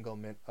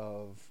entanglement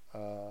of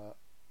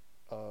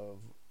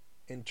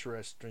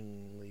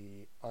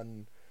interestingly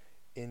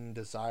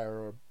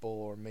indesirable,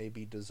 or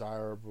maybe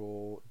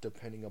desirable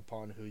depending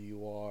upon who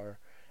you are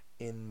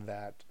in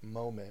that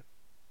moment,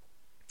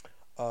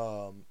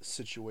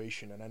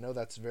 situation. And I know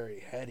that's very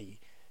heady,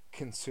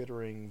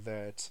 considering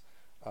that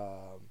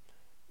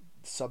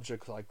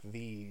subjects like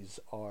these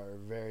are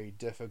very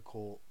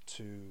difficult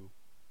to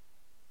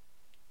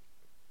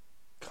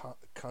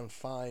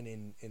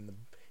confine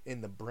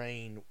in the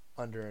brain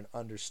under an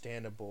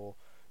understandable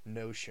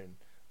notion.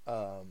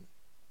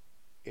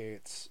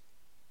 It's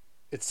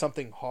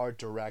something hard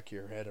to rack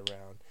your head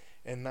around,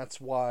 and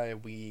that's why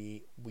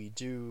we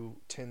do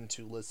tend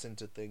to listen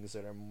to things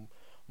that are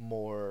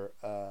more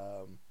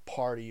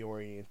party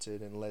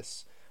oriented and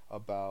less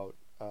about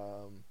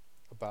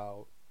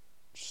about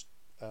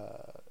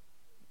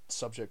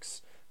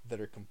subjects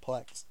that are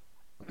complex.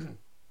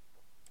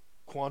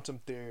 Quantum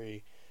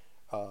theory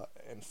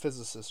and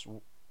physicists,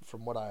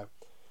 from what I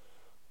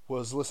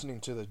was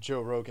listening to the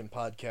Joe Rogan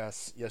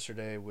podcast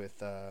yesterday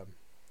with I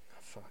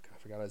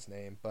forgot his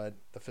name, but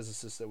the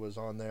physicist that was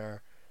on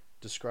there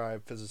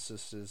described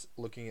physicists as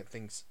looking at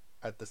things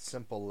at the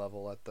simple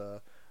level, at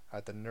the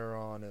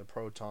neuron and the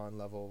proton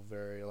level,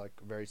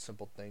 very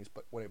simple things.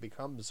 But when it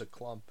becomes a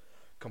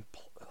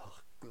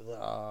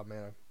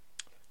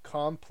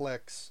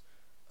complex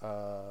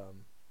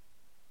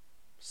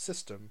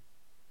system,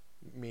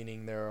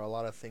 meaning there are a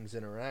lot of things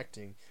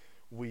interacting,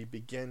 we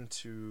begin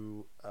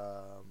to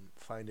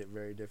find it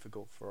very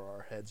difficult for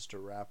our heads to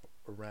wrap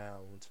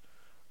around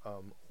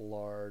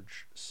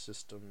large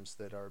systems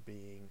that are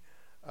being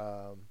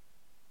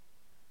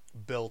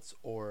built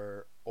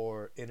or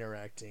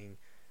interacting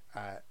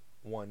at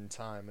one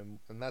time,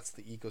 and that's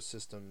the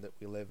ecosystem that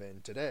we live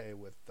in today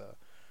with the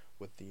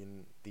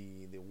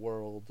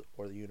world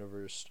or the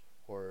universe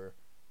or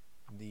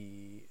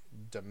the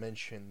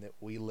dimension that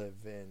we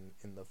live in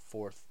the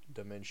fourth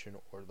dimension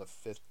or the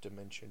fifth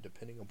dimension,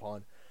 depending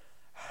upon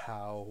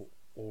how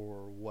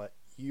or what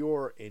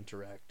you're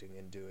interacting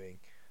and doing.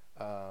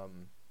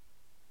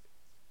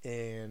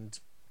 And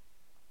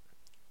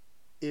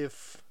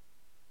if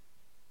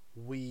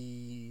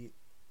we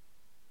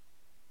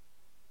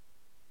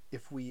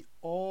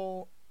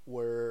all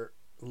were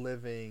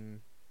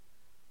living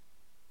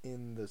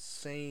in the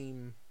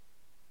same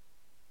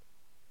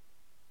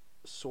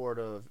sort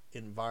of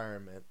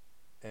environment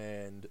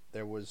and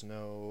there was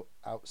no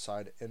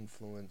outside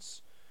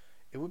influence,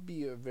 it would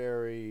be a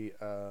very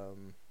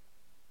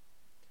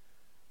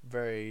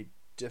very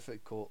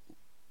difficult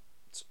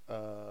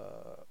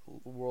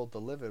world to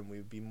live in.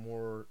 We'd be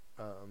more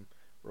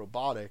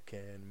robotic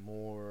and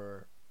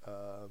more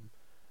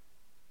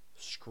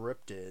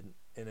scripted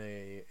in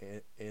a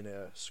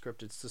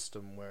scripted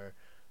system where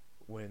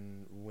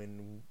when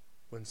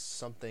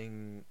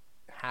something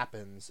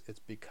happens, it's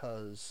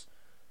because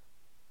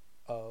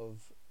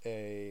of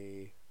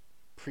a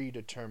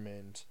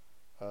predetermined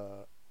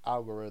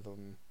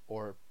algorithm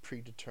or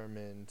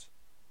predetermined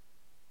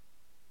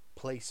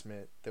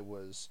placement that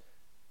was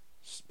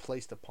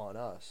placed upon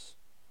us.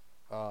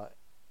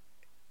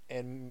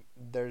 And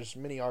there's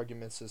many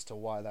arguments as to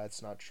why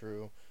that's not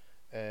true,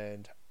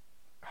 and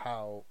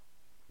how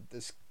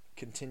this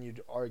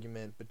continued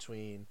argument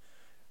between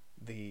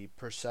the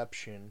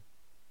perception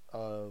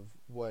of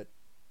what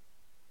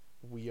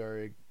we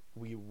are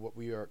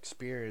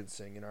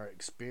experiencing and our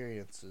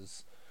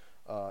experiences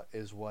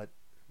is what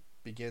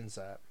begins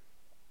that.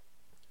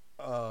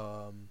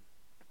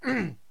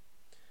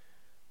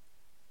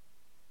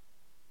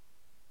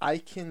 I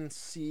can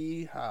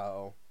see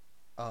how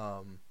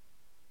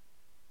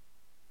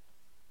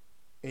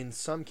in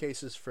some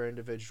cases for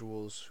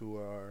individuals who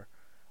are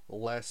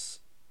less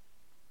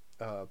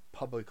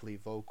publicly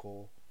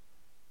vocal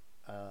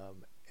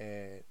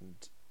and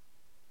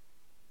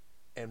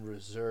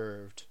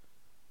reserved,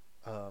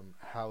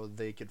 how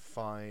they could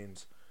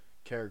find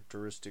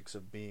characteristics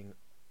of being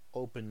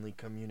openly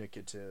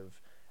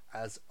communicative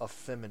as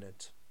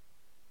effeminate.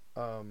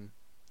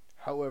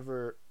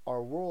 However,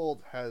 our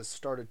world has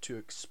started to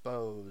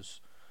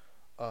expose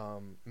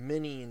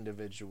many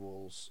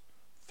individuals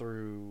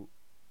through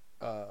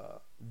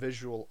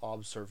visual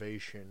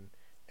observation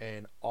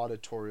and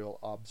auditorial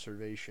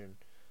observation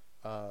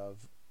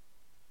of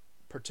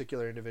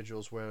particular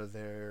individuals where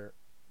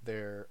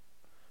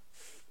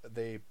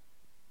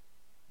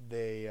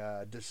they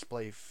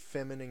display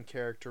feminine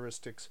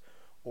characteristics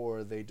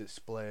or they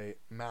display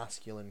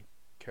masculine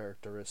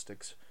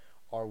characteristics.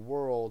 Our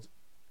world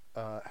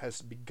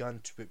has begun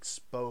to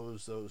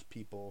expose those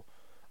people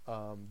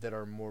that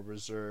are more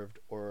reserved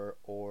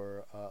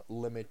or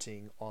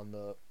limiting on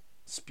the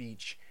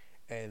speech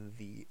and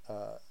the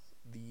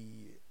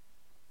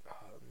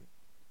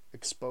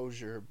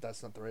exposure.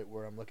 That's not the right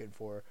word I'm looking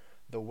for.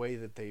 The way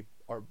that they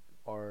are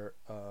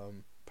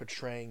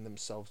portraying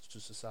themselves to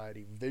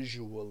society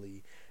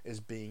visually is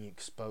being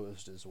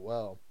exposed as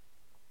well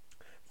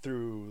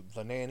through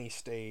the nanny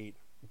state,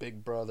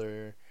 Big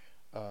Brother,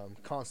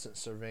 constant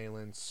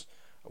surveillance.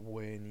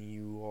 When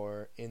you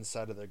are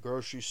inside of the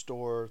grocery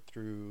store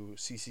through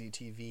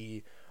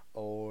CCTV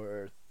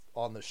or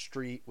on the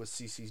street with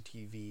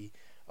CCTV,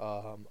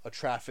 a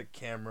traffic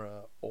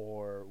camera,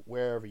 or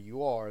wherever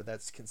you are,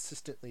 that's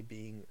consistently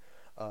being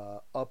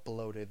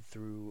uploaded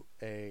through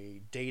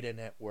a data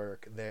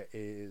network that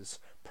is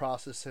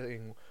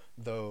processing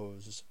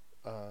those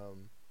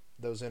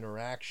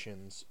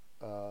interactions,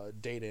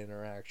 data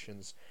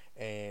interactions,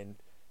 and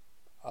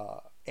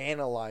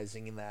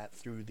analyzing that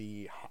through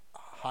the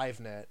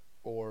HiveNet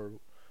or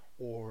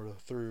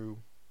through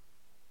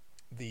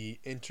the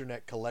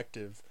internet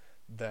collective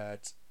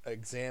that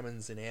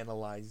examines and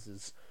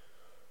analyzes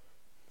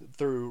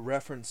through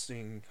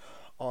referencing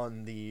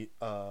on the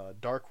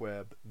dark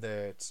web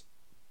that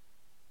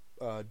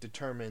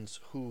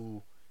determines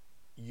who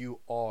you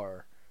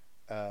are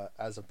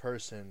as a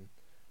person.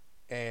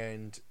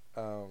 And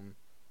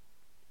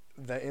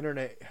the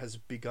internet has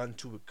begun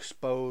to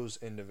expose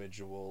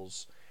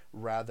individuals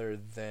rather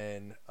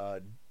than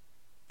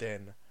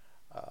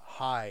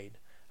hide.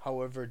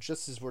 However,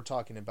 just as we're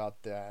talking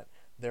about that,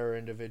 there are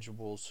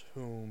individuals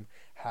whom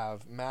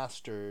have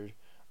mastered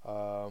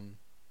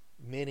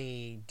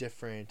many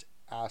different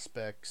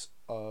aspects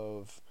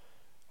of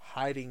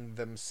hiding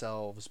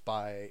themselves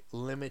by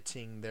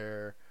limiting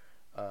their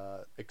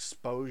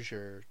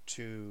exposure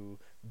to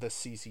the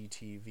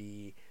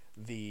CCTV,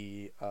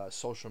 the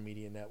social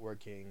media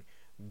networking,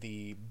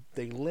 they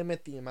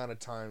limit the amount of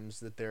times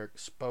that they're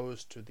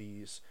exposed to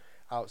these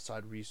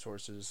outside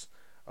resources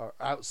or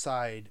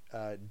outside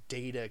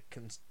data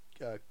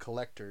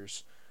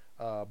collectors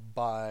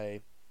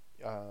by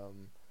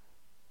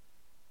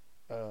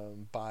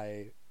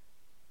by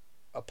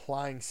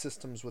applying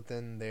systems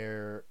within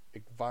their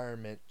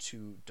environment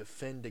to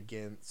defend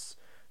against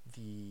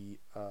the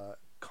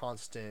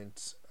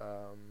constant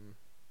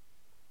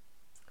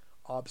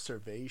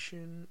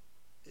observationism,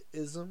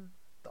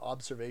 the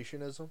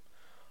observationism.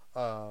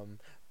 Um,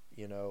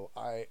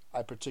 I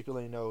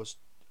particularly know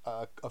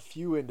a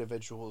few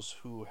individuals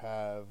who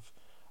have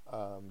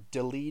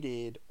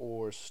deleted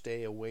or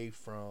stay away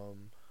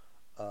from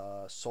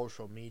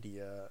social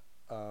media,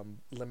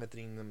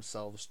 limiting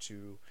themselves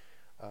to,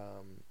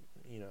 um,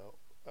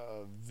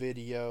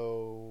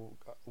 video,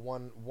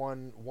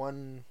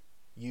 one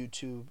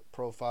YouTube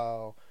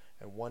profile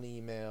and one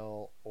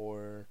email,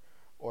 or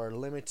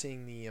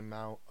limiting the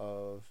amount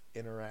of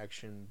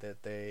interaction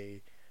that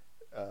they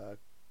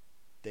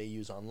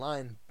use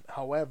online.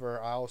 However,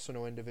 I also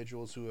know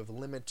individuals who have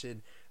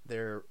limited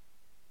their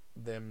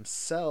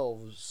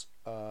themselves,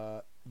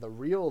 the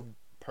real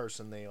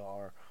person they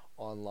are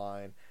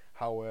online.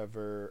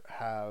 However,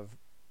 have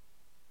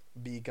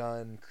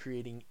begun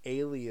creating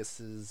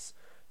aliases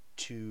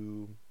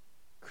to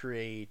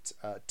create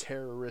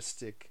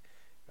terroristic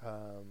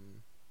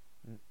um,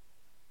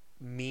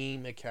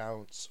 meme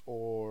accounts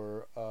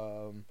or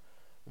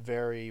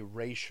very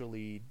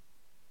racially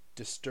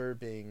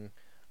disturbing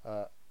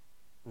uh,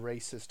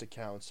 racist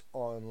accounts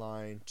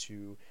online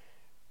to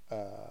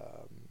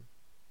um,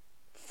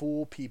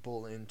 fool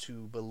people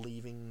into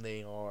believing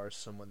they are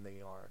someone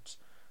they aren't.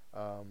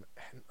 And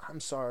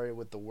I'm sorry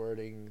with the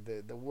wording,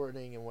 the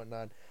wording and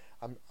whatnot.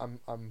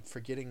 I'm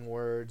forgetting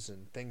words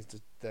and things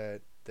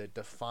that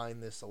define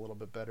this a little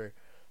bit better,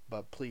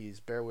 but please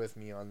bear with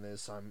me on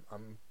this. I'm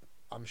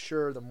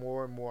sure the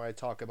more and more I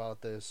talk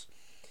about this,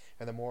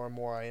 and the more and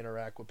more I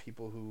interact with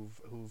people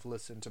who've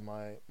listened to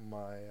my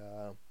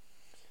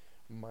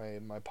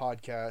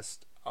podcast,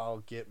 I'll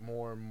get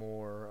more and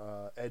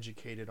more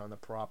educated on the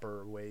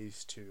proper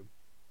ways to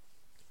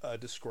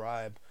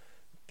describe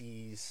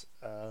these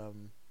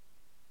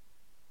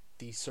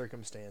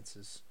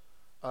circumstances.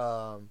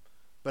 Um,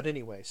 but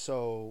anyway,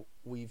 so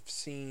we've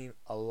seen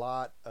a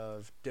lot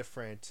of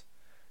different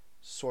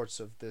sorts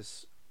of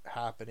this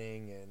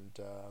happening, and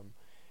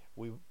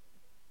we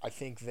I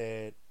think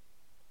that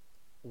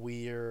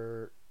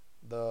we're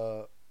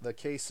the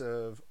case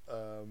of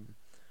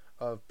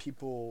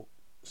people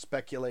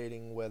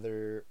speculating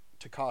whether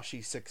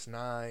Takashi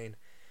 69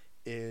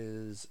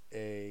 is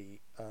an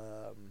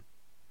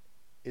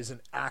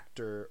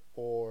actor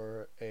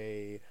or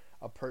a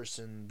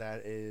person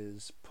that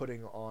is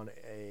putting on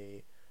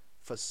a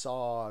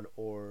facade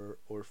or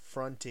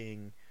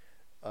fronting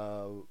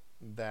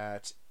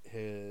that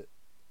the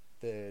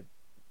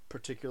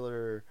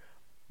particular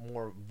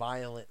more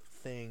violent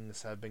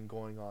things have been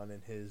going on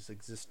in his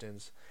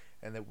existence,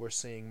 and that we're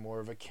seeing more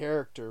of a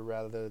character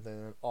rather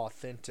than an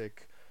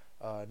authentic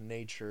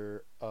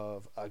nature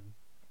of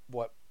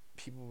what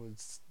people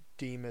would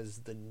deem as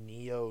the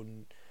neo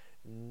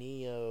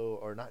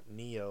or not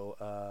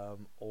neo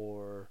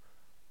or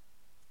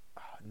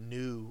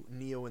new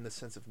neo in the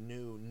sense of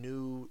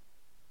newly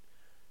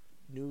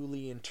new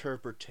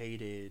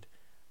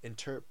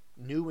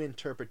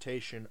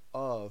interpretation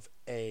of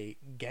a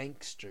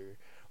gangster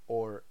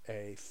or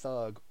a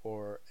thug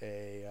or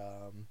a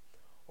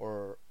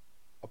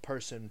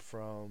person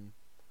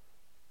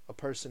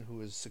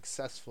who is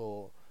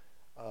successful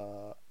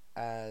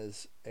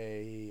as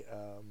a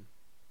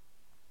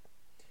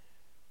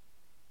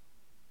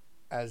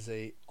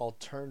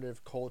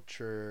alternative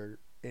culture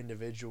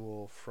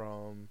individual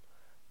from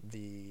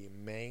the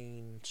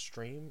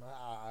mainstream.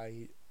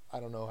 I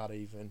don't know how to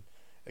even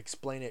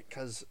explain it,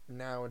 because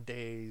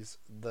nowadays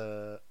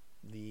the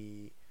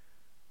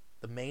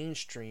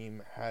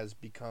mainstream has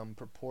become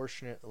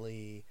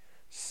proportionately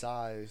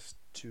sized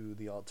to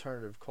the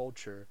alternative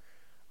culture,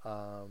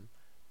 and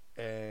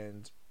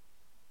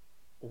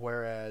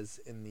whereas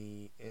in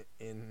the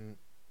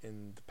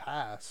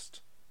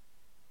past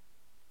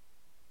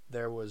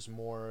there was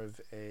more of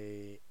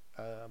a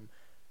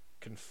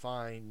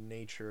confined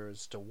nature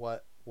as to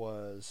what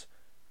was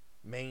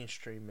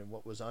mainstream and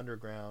what was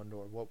underground,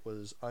 or what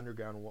was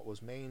underground and what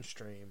was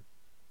mainstream.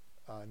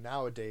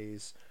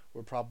 Nowadays,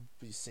 we're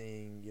probably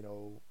seeing,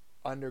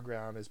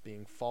 underground as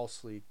being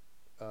falsely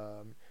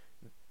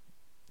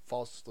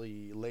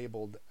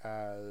labeled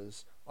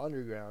as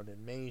underground,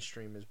 and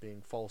mainstream as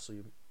being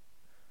falsely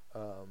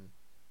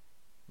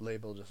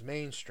labeled as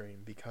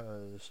mainstream,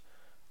 because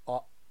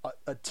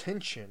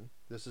attention.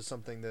 This is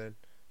something that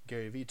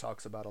Gary Vee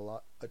talks about a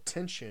lot.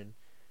 Attention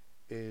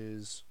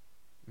is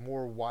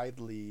more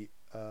widely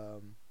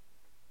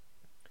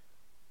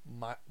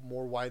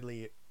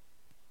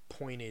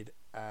pointed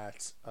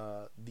at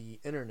the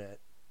internet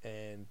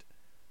and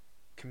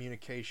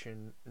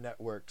communication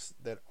networks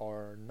that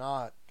are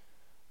not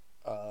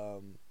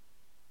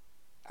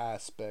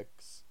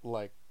aspects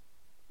like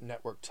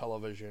network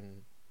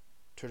television,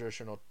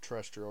 traditional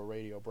terrestrial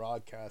radio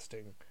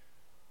broadcasting,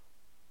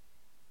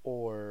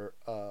 or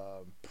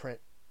print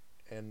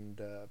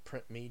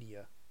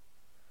media.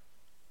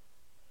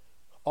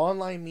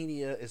 Online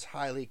media is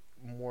highly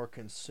more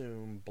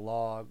consumed: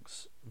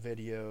 blogs,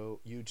 video,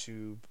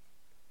 YouTube,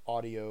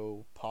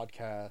 audio,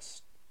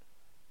 podcast,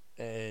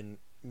 and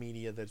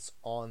media that's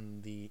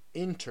on the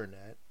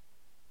internet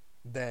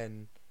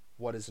than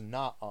what is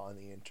not on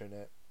the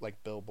internet,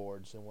 like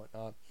billboards and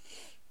whatnot.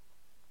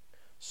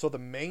 So the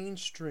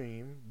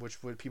mainstream,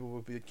 which people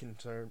would be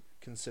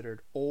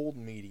considered old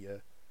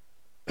media,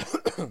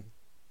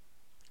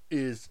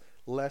 has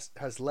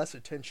less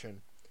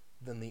attention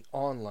than the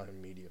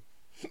online media.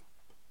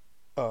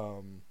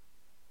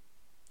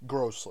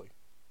 Grossly.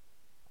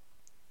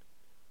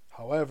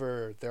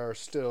 However, there are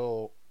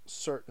still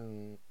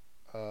certain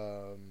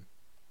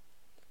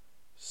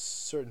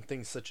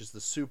things such as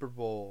the Super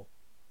Bowl,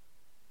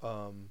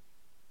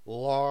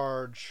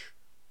 large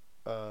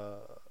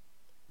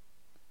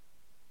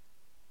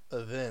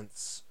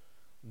events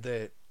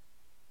that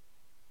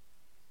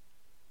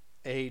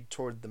aid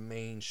toward the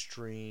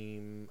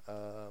mainstream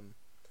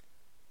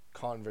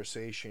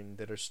conversation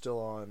that are still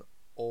on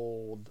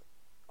old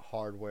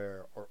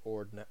hardware or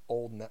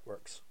old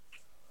networks.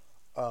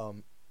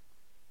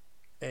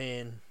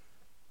 And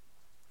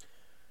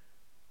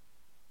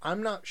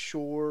I'm not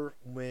sure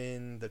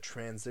when the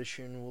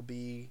transition will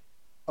be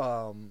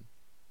in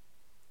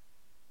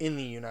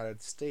the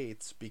United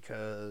States,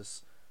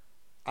 because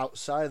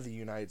outside the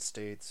United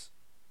States,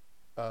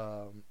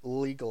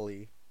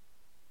 legally,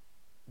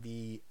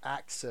 the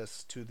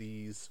access to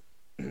these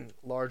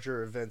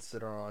larger events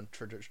that are on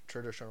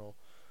traditional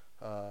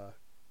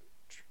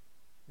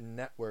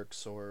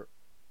networks or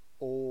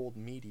old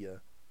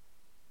media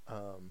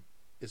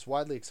is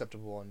widely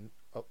acceptable and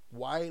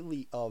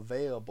widely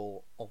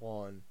available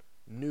on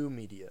new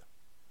media.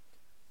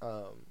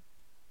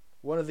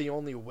 One of the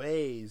only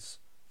ways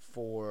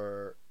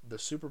for the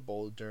Super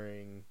Bowl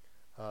during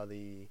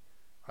the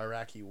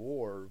Iraqi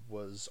war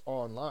was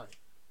online.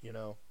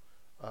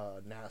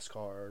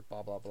 NASCAR,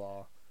 blah blah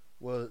blah,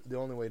 was the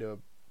only way to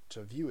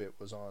view it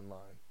was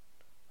online.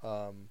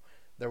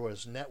 There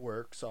was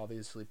networks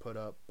obviously put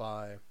up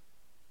by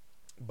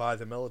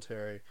the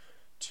military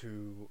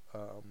to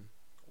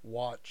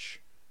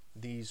watch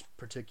these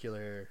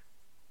particular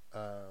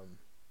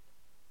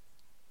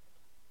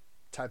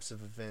types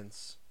of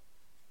events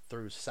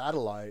through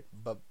satellite,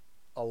 but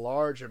a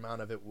large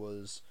amount of it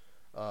was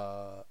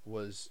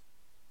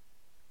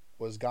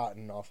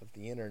gotten off of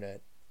the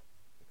internet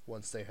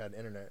once they had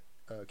internet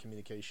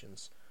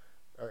communications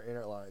or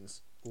internet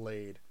lines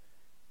laid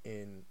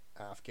in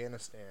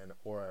Afghanistan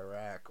or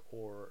Iraq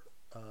or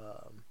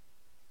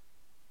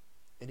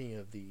any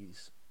of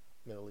these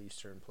Middle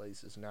Eastern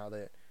places. Now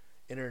that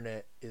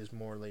internet is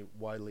more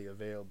widely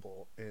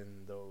available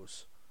in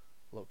those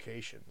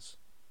locations,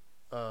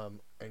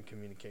 and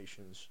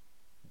communications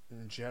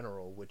in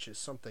general, which is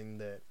something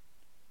that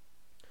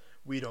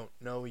we don't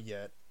know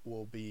yet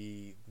will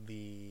be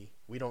we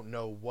don't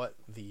know what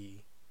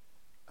the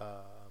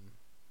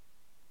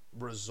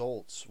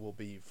results will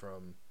be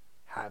from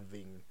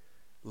having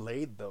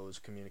laid those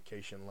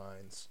communication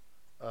lines.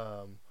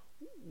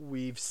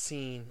 We've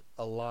seen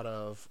a lot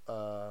of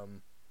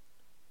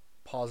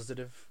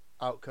positive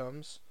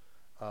outcomes,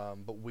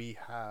 but we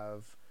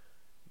have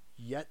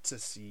yet to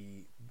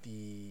see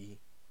the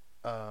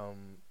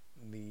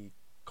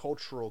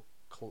cultural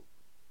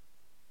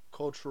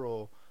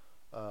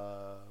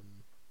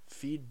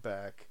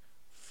feedback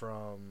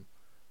from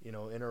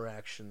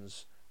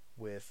interactions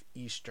with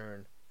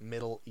Eastern,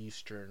 Middle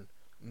Eastern,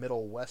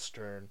 Middle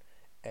Western,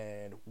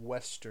 and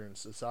Western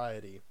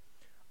society,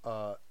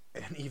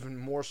 and even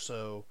more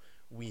so,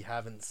 we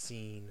haven't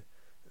seen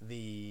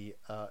the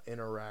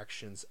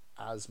interactions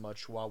as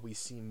much. While we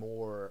see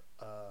more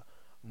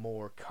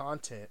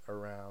content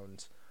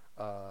around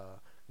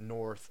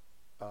north,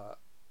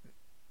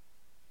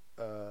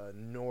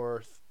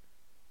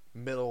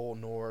 middle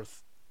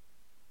north,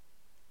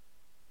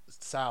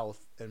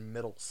 south, and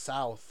middle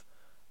south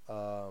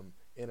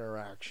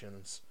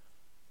interactions.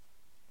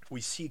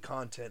 We see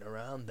content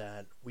around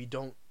that. We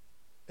don't,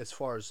 as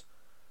far as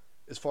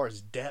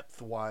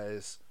depth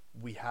wise,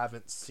 we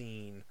haven't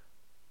seen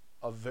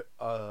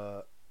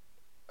a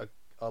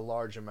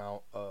large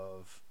amount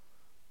of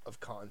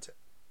content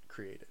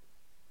created.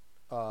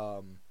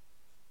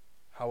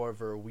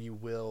 However, we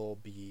will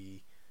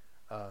be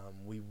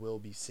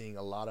seeing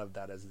a lot of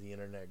that as the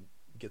internet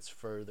gets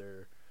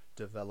further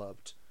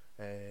developed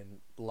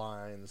and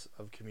lines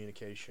of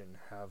communication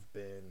have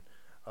been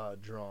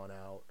drawn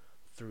out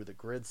through the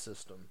grid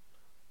system,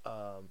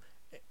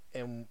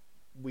 and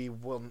we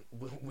won't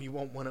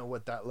know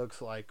what that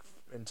looks like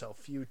until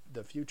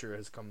the future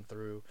has come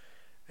through,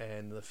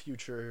 and the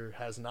future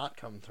has not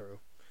come through.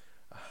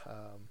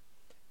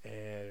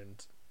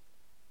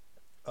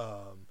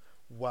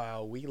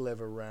 While we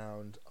live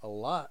around a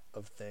lot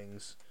of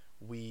things,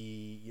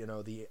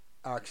 the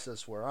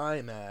access where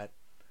I'm at,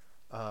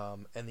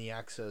 and the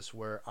access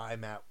where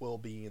I'm at will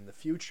be in the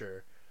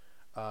future.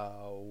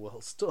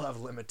 will still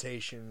have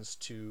limitations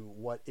to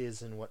what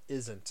is and what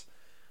isn't.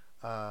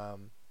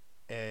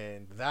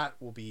 And that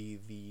will be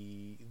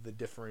the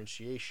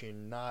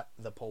differentiation, not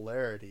the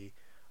polarity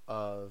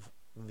of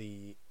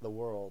the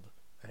world,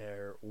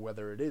 or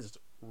whether it is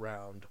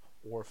round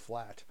or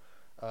flat.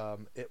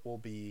 It will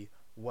be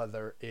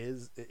whether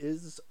it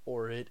is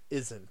or it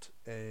isn't,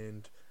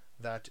 and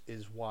that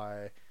is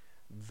why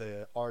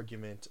the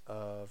argument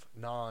of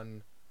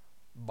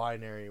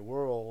non-binary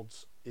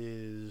worlds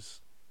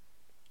is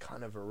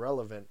kind of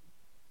irrelevant,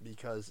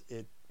 because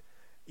it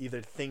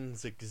either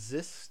things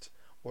exist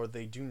or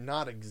they do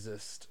not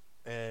exist,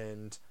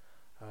 and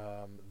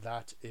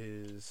that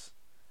is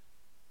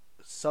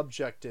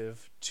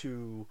subjective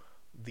to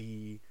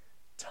the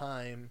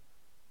time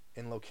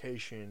and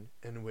location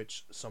in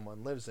which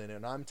someone lives in.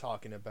 And I'm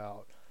talking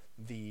about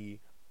the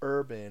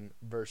urban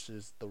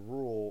versus the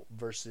rural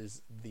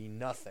versus the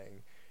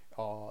nothing,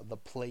 the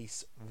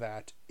place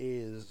that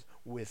is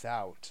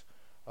without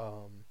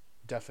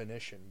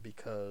definition,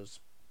 because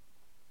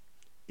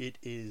it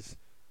is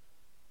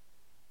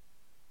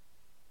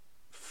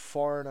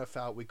far enough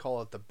out. We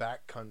call it the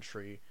back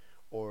country,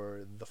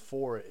 or the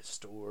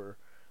forest, or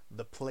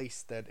the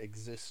place that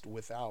exists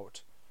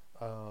without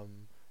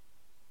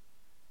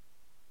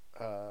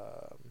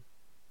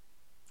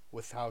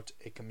without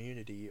a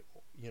community,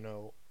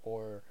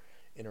 or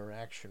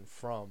interaction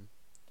from.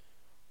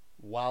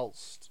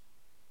 Whilst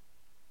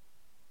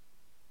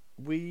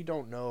we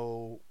don't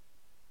know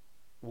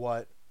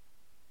what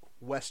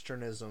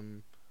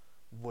Westernism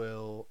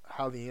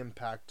how the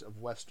impact of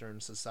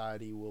Western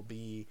society will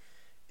be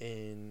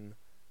in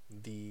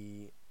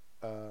the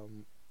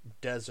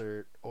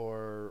desert,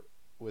 or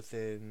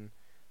within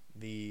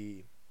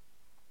the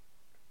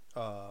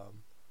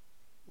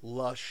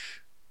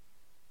lush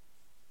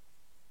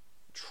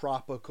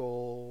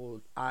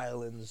tropical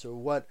islands, or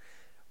what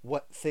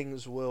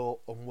things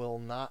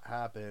will not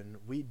happen.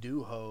 We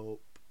do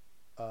hope,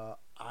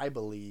 I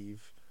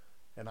believe,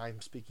 and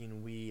I'm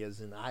speaking we as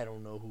in I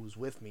don't know who's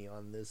with me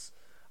on this,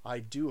 I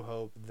do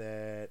hope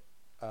that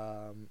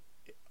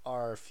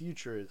our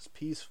future is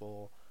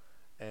peaceful,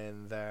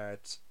 and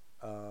that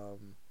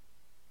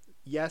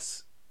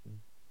yes,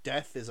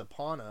 death is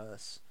upon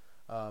us,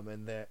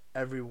 and that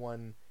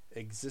everyone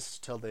exists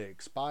till they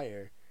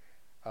expire.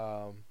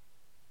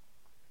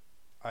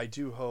 I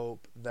do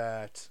hope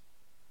that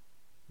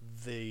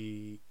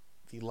the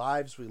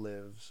lives we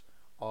live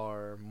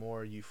are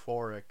more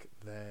euphoric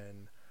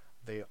than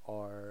they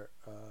are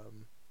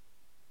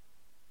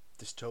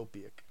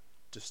dystopian,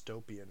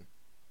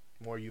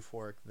 more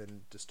euphoric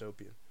than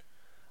dystopian.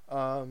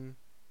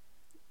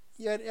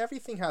 Yet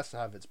everything has to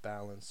have its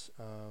balance.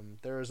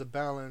 There is a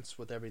balance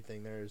with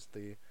everything. There's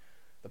the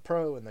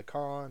pro and the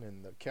con,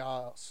 and the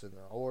chaos and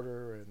the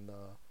order, and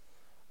the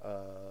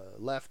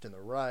left and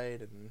the right,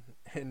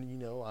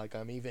 and like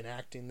I'm even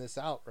acting this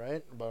out,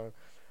 right? But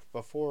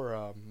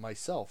before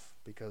myself,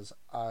 because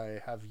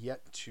I have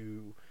yet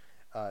to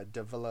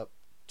develop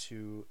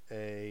to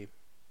a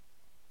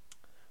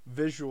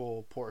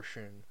visual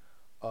portion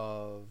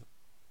of.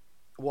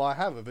 Well, I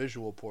have a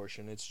visual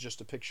portion. It's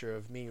just a picture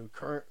of me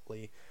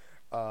currently,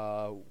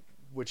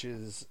 which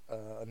is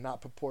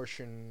not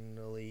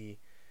proportionally.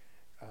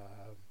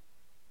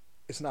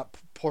 It's not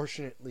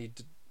proportionately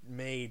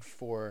made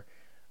for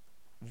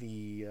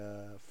the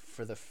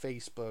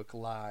Facebook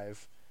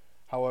Live.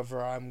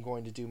 However, I'm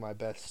going to do my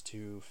best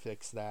to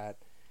fix that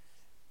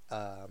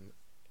as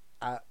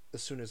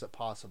soon as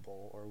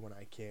possible, or when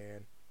I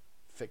can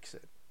fix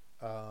it.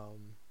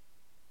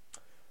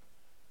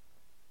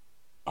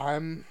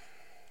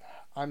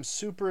 I'm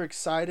super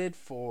excited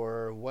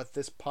for what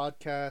this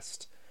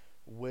podcast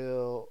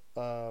will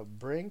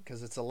bring,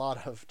 because it's a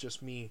lot of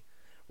just me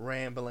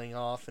rambling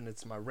off, and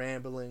it's my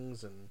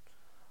ramblings, and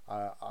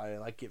I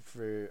like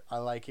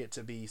it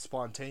to be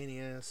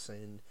spontaneous,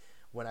 and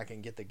when I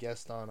can get the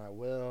guest on, I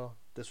will.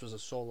 This was a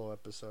solo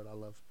episode.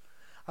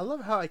 I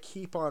love how I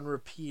keep on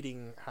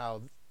repeating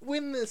how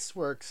when this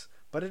works,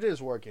 but it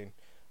is working,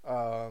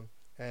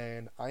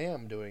 and I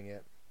am doing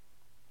it,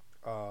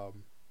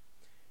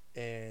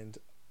 and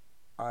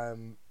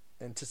I'm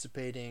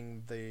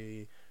anticipating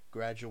the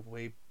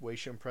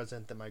graduation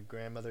present that my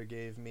grandmother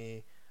gave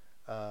me.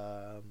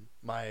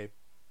 My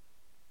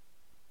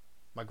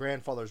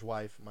grandfather's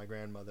wife, my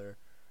grandmother,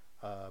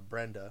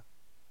 Brenda.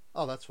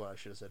 Oh, that's what I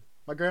should have said.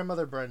 My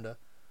grandmother, Brenda.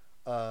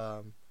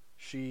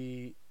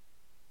 She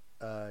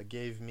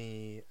gave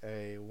me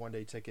a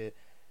one-day ticket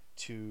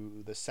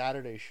to the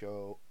Saturday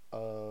show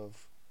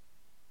of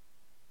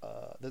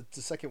the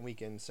second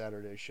weekend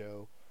Saturday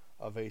show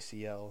of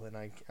ACL, and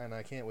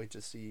I can't wait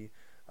to see.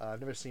 I've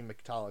never seen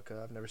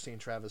Metallica. I've never seen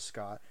Travis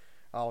Scott.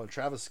 Oh, and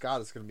Travis Scott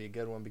is going to be a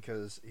good one,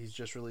 because he's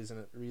just releasing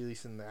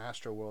the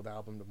Astroworld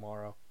album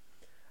tomorrow,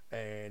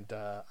 and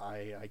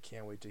I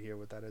can't wait to hear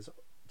what that is.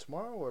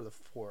 Tomorrow or the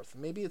 4th?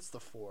 Maybe it's the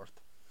 4th.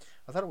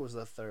 I thought it was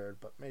the 3rd,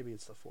 but maybe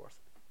it's the 4th.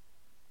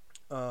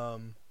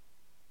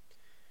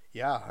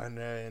 Yeah, and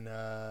then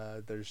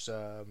there's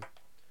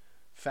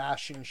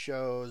fashion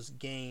shows,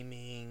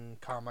 gaming,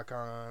 Comic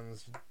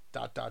Cons,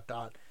 that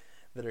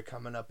are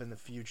coming up in the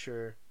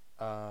future.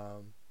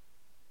 There's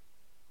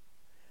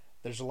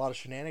a lot of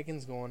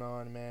shenanigans going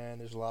on, man.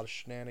 There's a lot of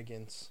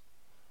shenanigans.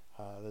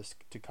 This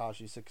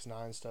Tekashi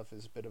 6ix9ine stuff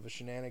is a bit of a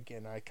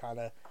shenanigan. I kind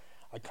of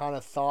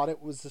thought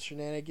it was a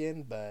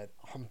shenanigan, but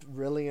I'm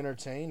really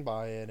entertained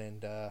by it,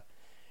 and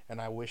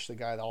I wish the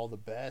guy all the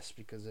best,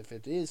 because if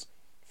it is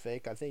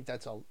fake, I think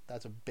that's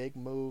a big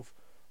move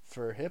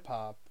for hip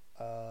hop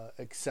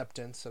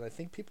acceptance, and I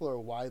think people are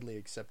widely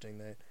accepting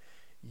that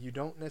you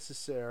don't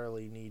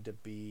necessarily need to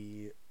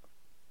be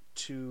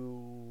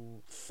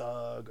too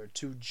thug or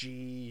too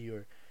G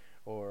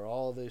or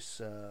all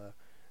this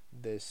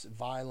this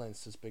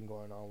violence that's been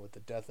going on with the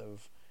death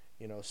of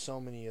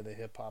so many of the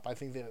hip hop. I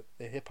think that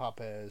the hip hop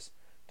has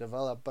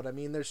developed, but I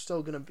mean there's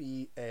still gonna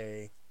be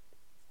a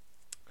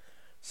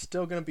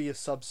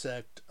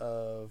subsect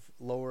of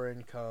lower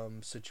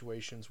income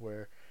situations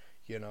where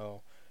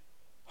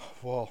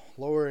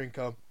lower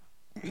income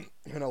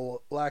and a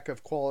lack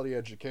of quality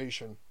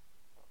education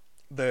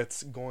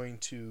that's going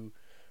to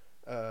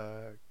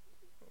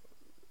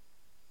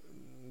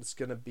it's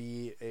going to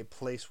be a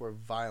place where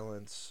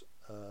violence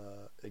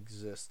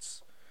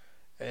exists,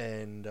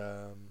 and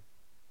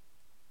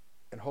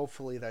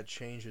hopefully that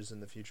changes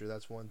in the future.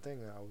 That's one thing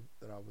that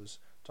I was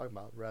talking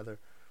about, rather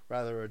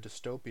a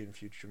dystopian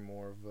future,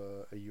 more of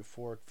a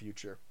euphoric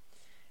future.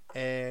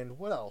 And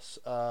what else?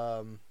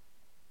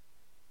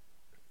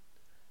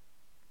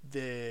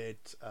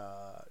 That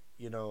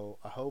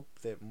I hope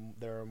that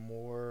there are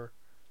more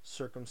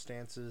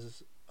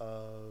circumstances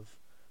of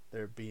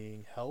there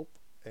being help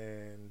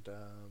and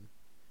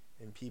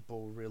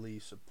people really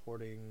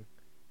supporting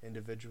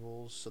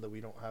individuals, so that we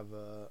don't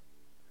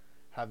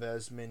have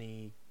as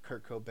many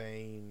Kurt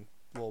Cobain,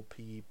 Lil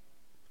Peep,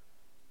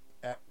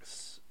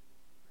 X,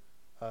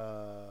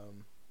 the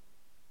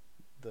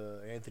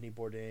Anthony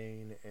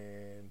Bourdain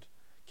and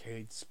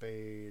Kate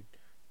Spade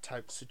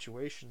type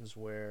situations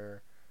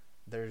where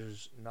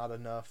there's not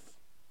enough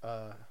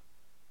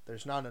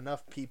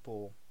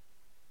people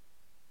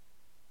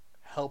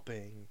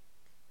helping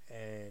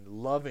and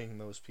loving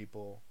those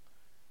people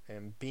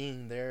and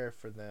being there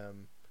for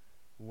them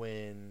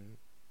when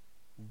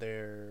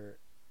there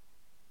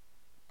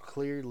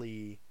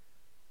clearly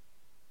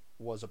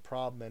was a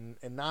problem,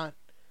 and not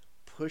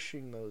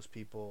pushing those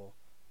people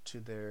to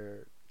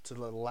the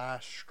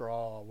last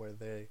straw where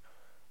they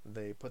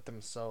put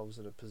themselves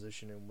in a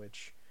position in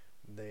which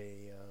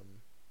they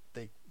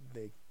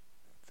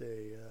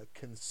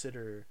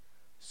consider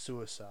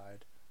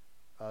suicide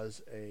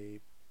as a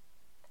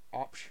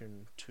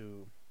option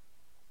to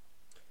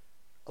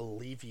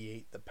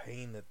alleviate the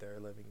pain that they're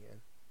living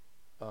in.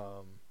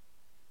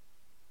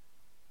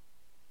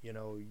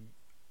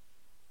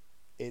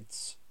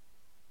 It's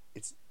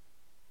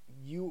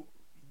you.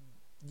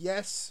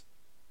 Yes,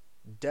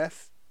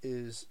 death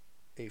is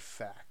a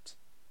fact.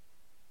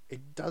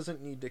 It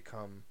doesn't need to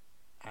come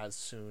as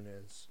soon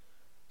as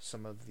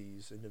some of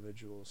these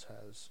individuals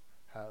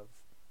have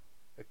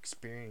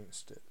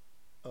experienced it.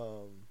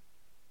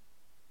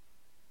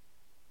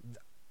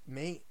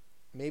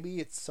 Maybe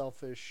it's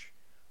selfish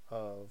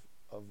of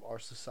our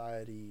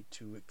society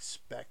to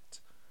expect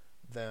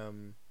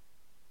them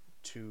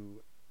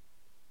to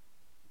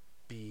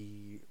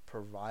be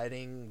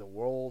providing the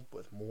world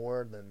with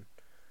more than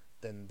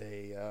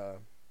they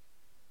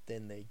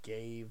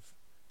gave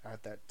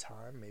at that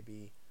time.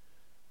 Maybe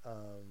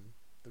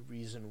the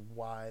reason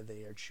why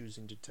they are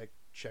choosing to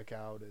check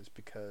out is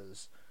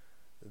because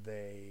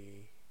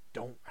they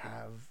don't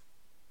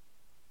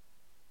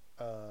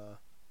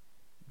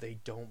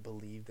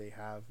believe they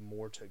have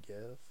more to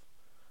give.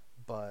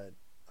 But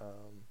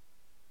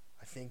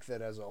I think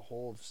that as a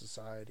whole of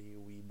society,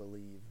 we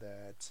believe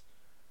that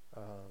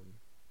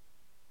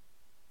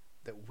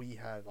that we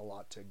had a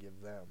lot to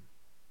give them,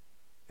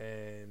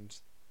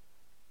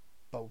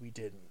 but we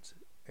didn't,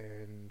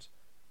 and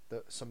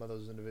some of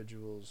those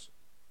individuals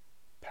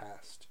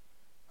passed,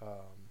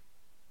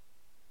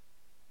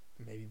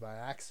 maybe by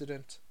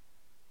accident,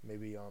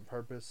 maybe on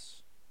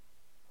purpose,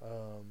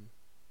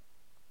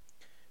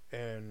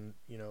 and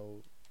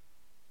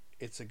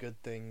it's a good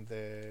thing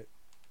that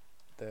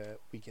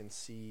we can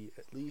see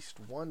at least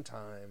one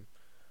time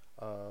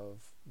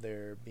of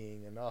there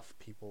being enough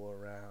people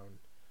around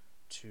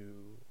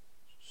to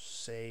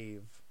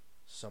save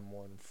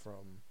someone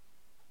from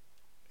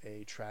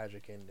a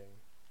tragic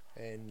ending.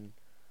 And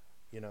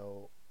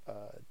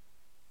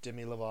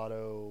Demi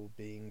Lovato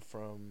being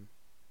from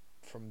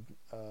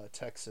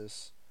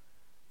Texas,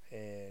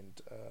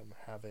 and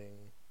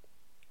having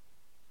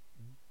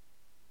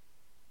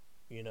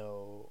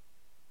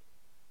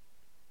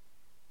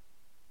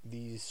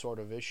these sort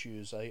of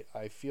issues,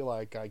 I feel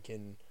like I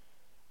can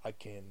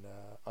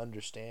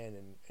understand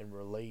and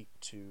relate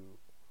to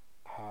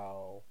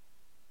how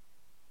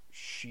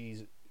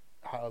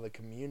the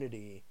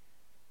community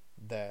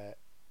that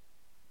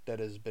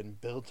has been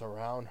built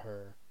around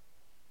her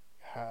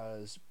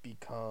has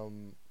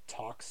become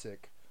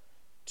toxic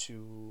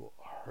to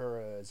her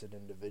as an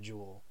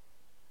individual,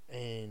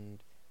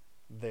 and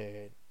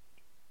that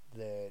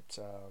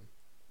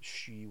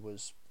she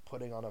was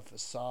putting on a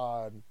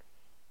facade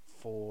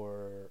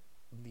for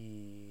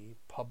the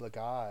public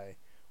eye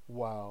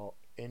while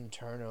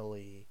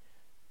internally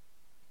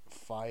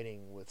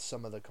fighting with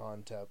some of the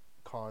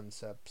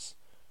concepts,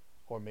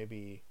 or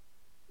maybe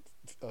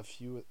a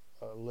few,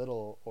 a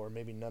little, or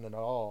maybe none at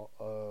all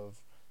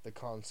of the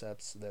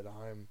concepts that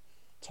I'm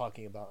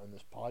talking about in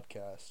this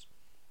podcast.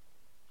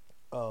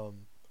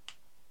 Um,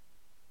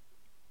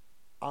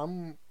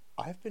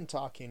 I've been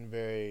talking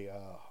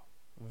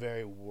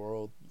very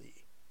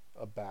worldly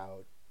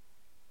about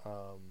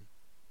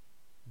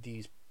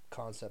these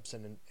concepts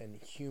and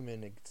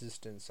human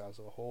existence as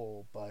a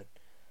whole, but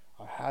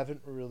I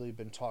haven't really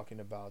been talking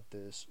about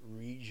this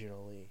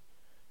regionally,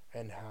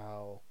 and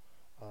how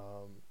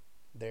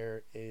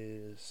there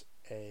is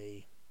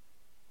a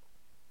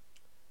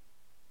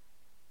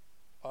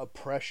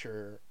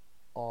pressure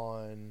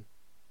on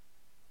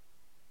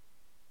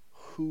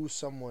who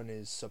someone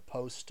is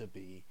supposed to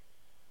be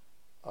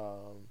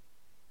um,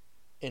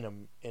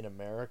 in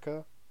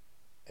America,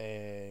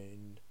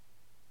 and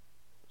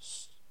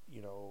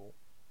you know,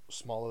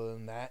 smaller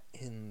than that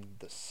in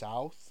the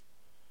South,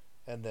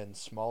 and then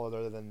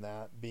smaller than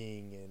that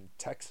being in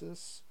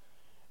Texas,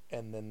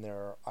 and then there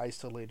are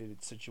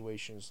isolated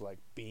situations like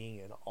being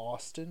in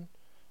Austin,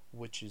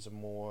 which is a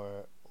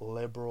more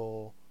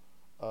liberal,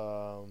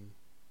 um,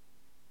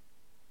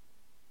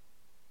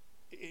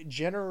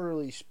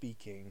 generally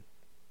speaking,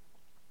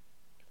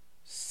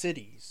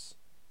 cities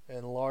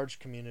and large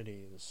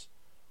communities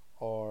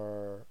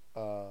are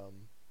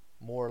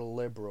more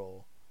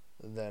liberal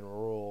than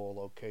rural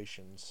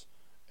locations.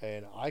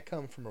 And I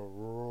come from a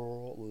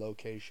rural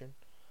location,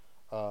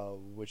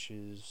 which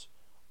is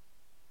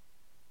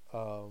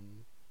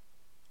um,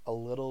 a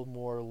little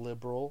more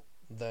liberal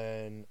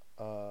than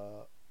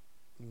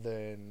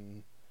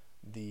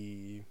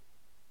the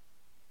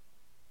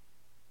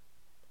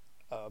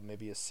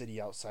maybe a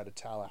city outside of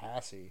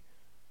Tallahassee,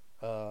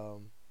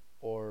 um,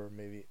 or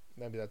maybe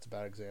that's a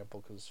bad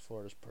example because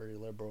Florida's pretty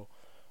liberal.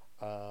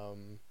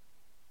 Um,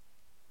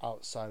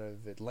 Outside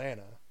of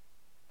Atlanta,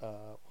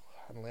 uh,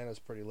 Atlanta's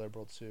pretty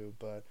liberal too,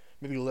 but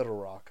maybe Little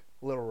Rock.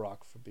 Little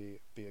Rock would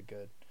be a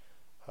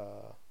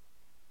uh,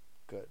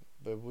 good.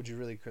 But would you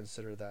really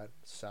consider that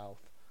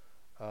South?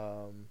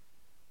 Um,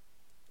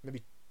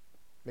 maybe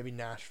maybe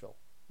Nashville.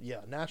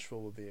 Yeah,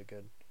 Nashville would be a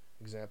good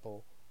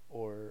example,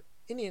 or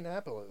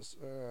Indianapolis.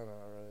 Not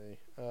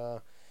really.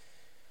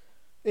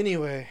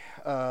 Anyway,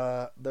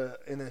 the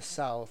in the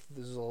South,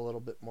 this is a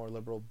little bit more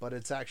liberal, but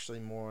it's actually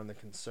more on the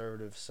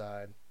conservative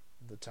side.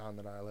 The town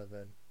that I live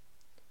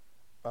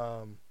in,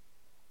 um,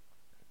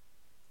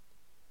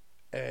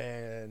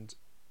 and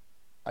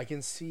I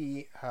can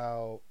see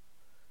how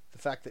the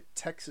fact that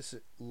Texas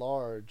at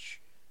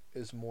large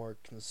is more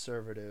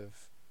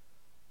conservative,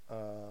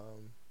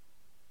 um,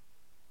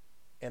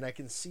 and I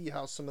can see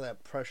how some of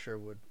that pressure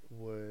would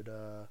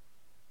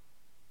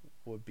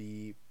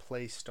be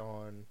placed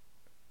on,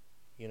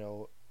 you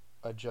know,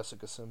 a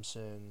Jessica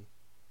Simpson,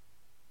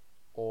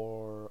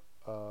 or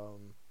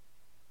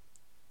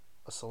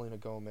a Selena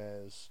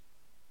Gomez,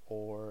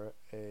 or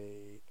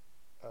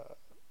uh,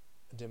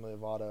 Demi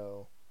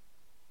Lovato,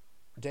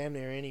 damn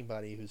near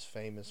anybody who's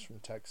famous from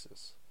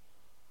Texas,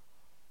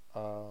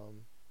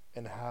 um,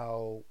 and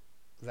how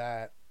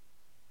that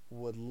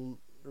would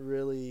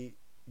really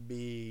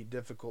be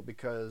difficult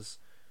because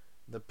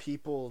the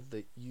people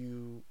that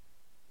you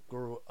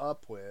grew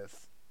up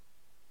with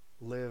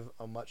live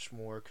a much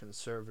more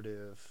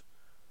conservative,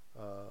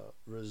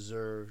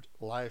 reserved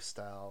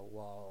lifestyle,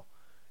 while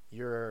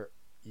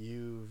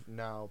you've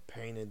now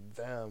painted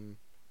them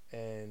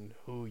and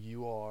who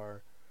you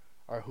are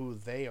who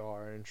they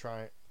are, and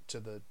trying to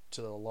the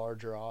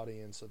larger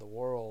audience of the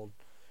world,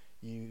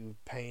 you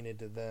painted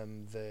to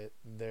them that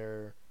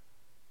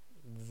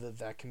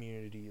that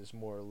community is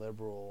more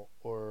liberal,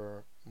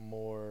 or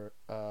more,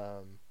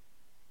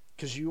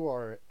 because you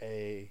are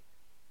a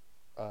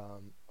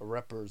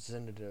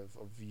representative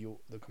of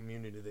the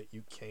community that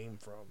you came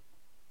from,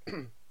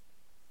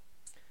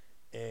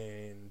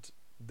 and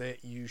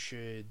that you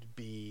should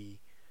be.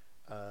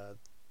 Uh,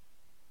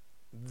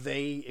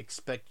 they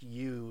expect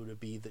you to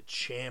be the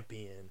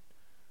champion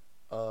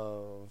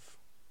of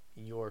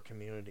your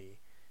community,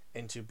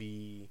 and to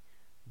be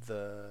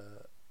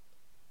the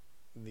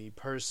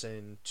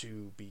person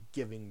to be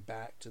giving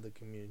back to the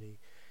community,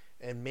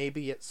 and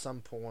maybe at some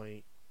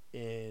point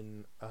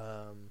in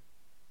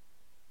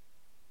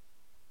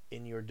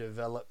your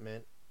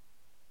development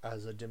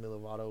as a Demi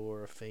Lovato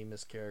or a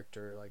famous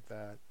character like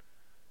that,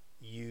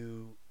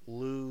 you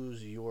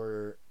lose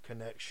your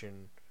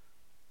connection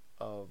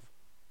of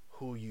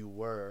who you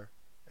were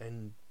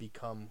and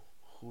become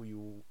who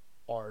you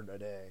are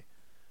today.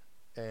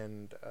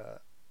 And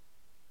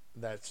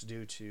that's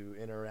due to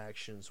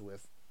interactions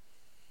with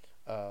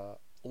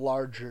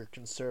larger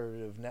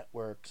conservative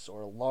networks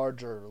or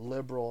larger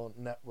liberal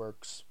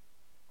networks,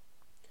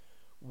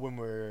 when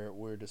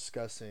we're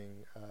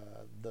discussing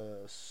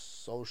the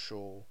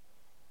social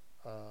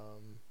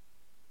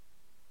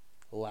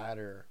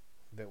ladder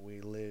that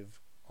we live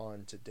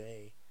on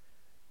today.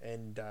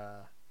 And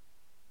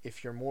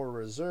if you're more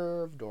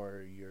reserved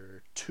or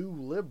you're too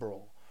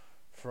liberal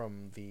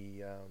from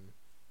the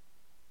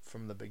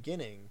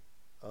beginning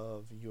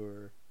of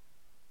your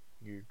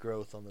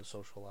growth on the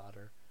social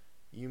ladder,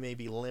 you may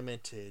be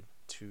limited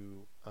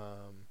to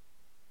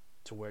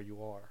where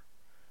you are.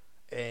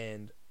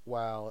 And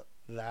while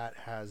that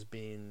has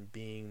been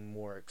being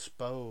more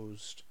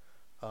exposed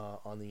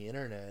on the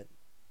internet,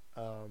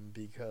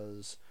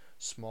 because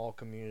small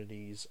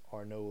communities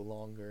are no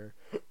longer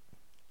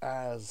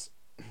as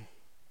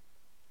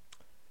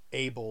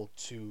able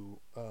to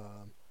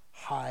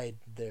hide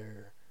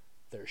their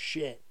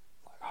shit,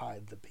 like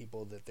hide the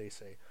people that they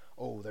say,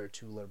 oh, they're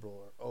too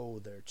liberal, or oh,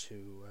 they're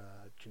too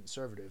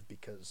conservative,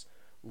 because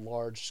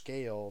large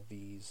scale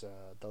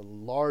the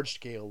large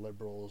scale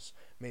liberals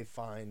may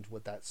find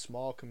what that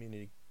small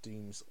community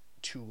deems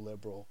too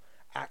liberal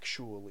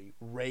actually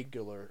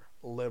regular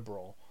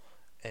liberal,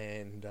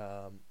 and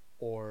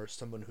or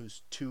someone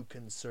who's too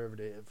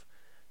conservative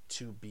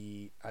to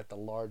be at the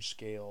large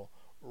scale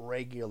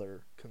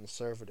regular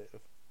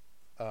conservative.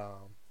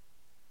 um,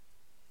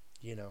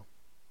 you know,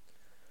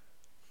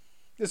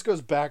 this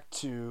goes back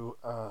to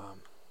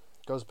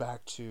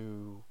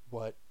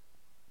what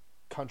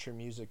country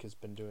music has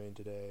been doing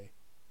today,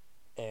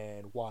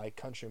 and why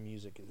country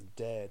music is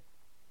dead,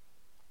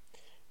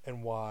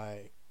 and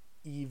why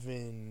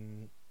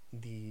even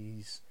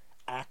these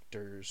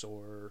actors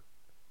or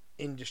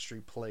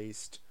industry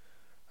placed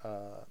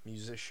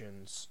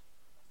musicians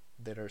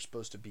that are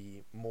supposed to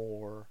be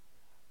more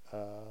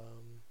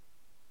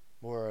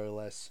or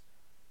less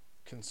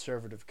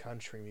conservative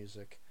country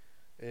music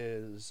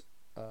is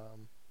a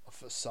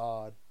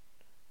facade,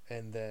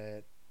 and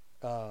that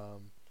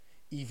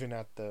even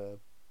at the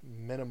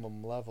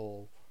minimum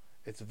level,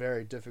 it's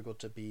very difficult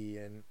to be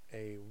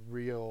a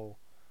real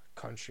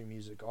country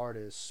music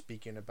artist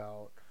speaking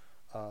about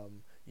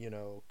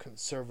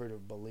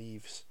conservative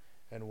beliefs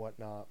and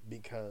whatnot,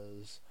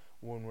 because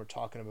when we're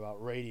talking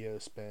about radio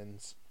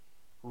spins,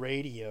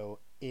 radio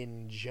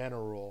in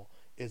general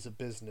is a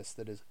business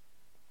that is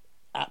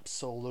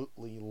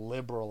absolutely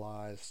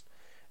liberalized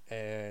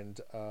and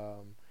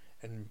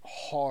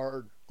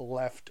hard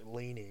left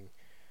leaning,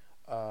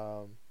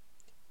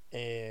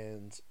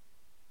 and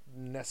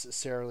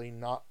necessarily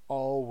not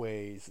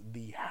always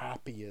the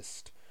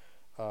happiest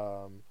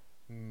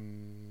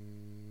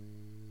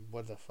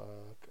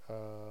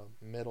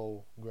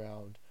middle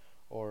ground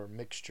or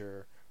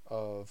mixture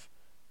of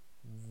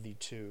the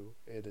two.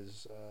 It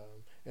is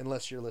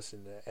unless you're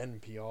listening to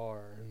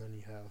NPR, and then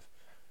you have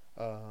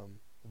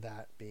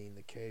that being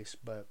the case.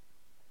 But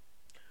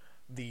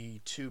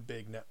the two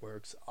big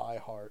networks,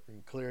 iHeart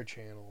and Clear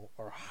Channel,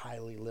 are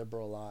highly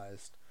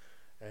liberalized,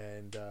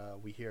 and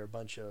we hear a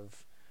bunch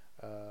of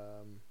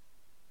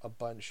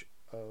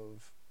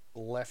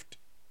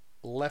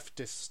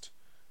leftist.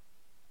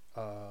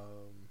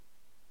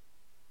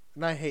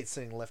 And I hate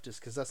saying leftist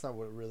because that's not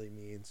what it really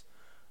means.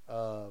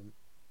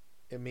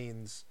 It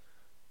means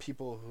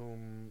people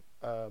whom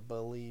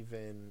believe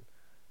in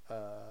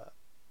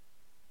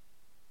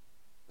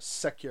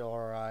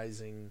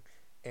secularizing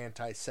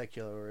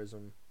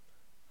anti-secularism.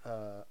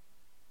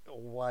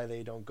 Why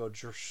they don't go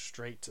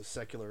straight to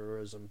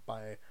secularism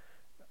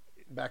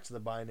back to the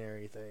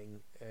binary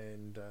thing,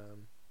 and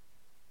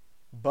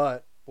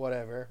but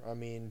whatever. I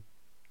mean,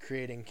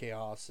 creating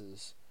chaos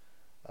is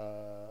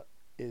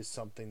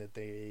something that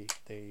they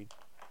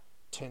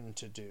tend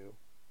to do,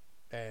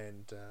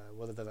 and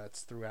whether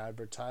that's through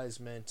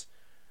advertisement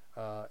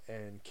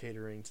and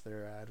catering to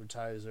their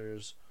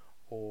advertisers,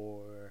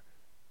 or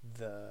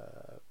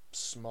the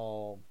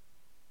small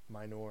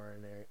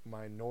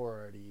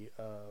minority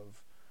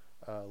of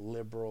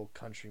liberal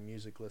country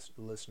music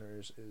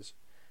listeners, is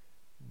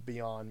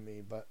beyond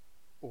me. But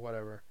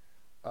whatever.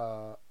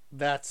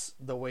 That's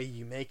the way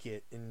you make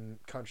it in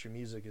country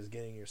music, is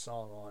getting your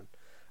song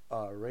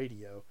on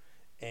radio.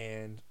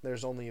 And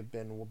there's only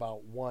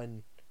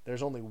one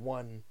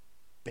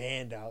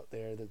band out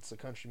there that's a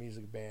country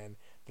music band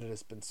that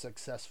has been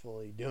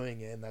successfully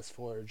doing it, and that's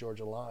Florida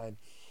Georgia Line.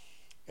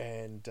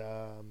 And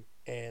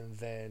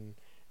then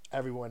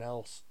everyone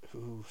else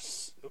who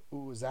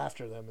is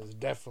after them is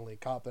definitely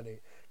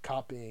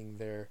copying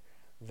their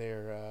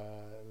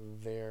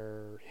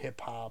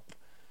hip hop.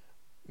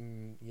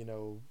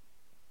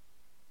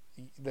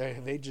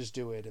 They just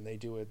do it, and they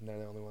do it, and they're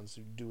the only ones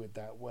who do it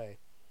that way.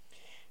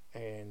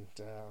 And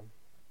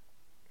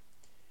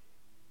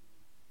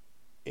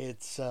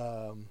it's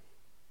an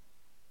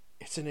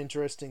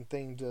interesting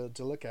thing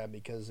to look at,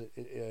 because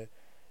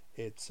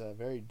it's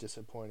very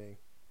disappointing.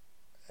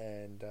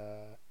 And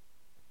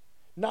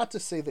not to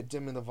say that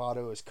Demi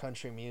Lovato is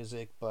country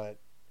music, but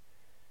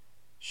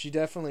she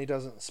definitely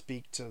doesn't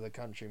speak to the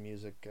country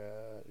music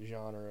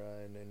genre,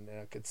 and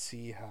I could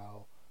see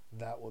how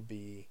that would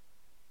be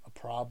a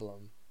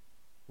problem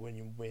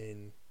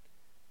when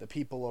the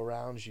people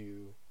around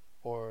you,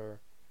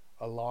 or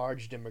a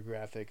large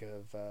demographic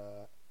of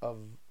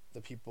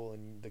the people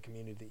in the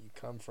community that you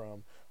come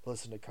from,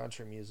 listen to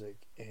country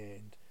music,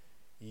 and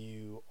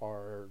you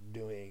are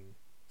doing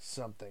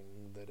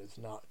something that is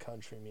not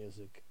country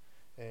music,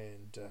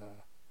 and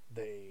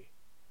they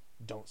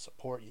don't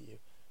support you.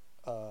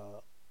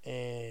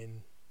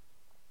 And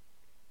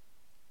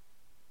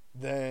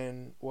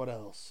then what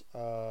else?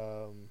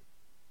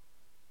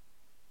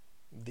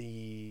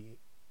 The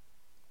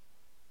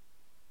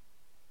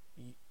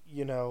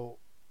you know,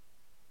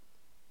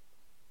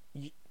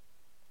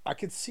 I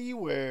could see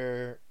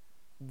where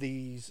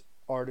these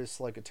artists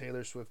like a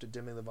Taylor Swift, a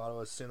Demi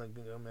Lovato, a Selena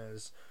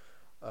Gomez,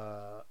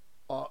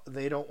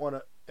 they don't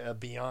want to,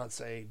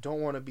 Beyonce,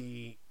 don't want to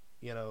be,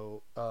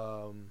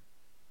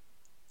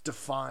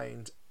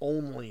 defined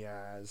only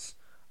as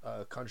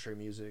country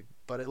music,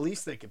 but at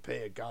least they could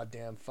pay a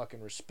goddamn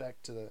fucking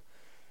respect to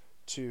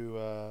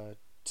the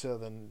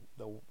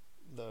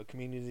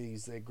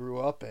communities they grew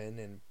up in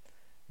and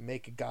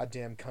make a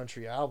goddamn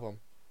country album,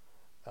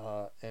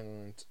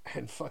 and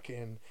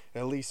fucking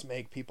at least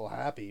make people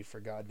happy, for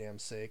goddamn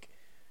sake.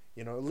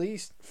 At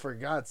least for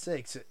God's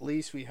sakes, at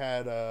least we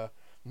had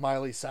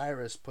Miley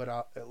Cyrus put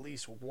out at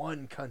least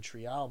one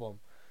country album.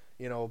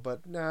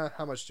 But nah,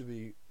 how much do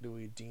we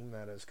deem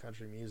that as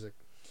country music?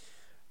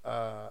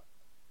 The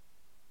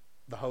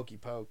hokey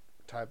poke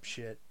type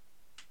shit.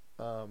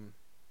 But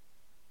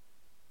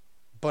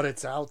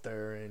it's out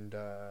there, and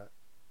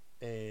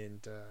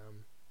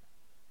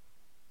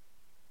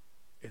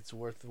it's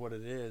worth what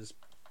it is.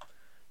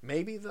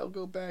 Maybe they'll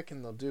go back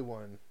and they'll do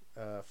one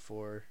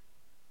for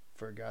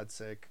God's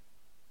sake.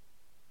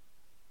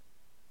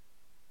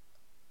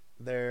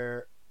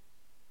 There's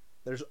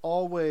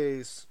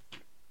always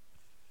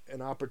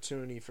an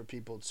opportunity for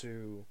people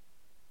to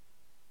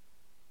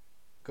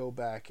go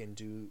back and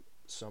do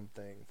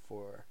something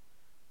for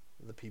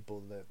the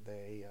people where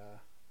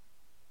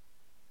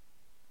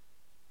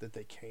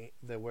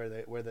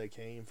they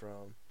came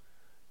from.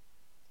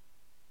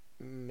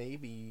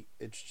 Maybe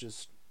it's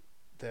just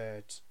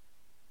that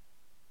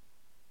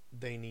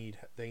they need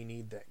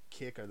that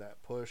kick or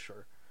that push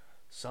or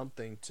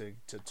something to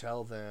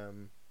tell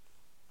them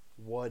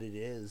what it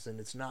is, and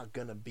it's not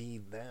gonna be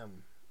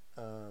them.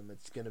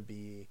 It's gonna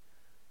be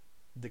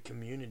the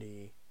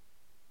community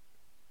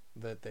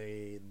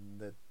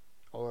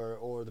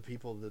or the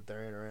people that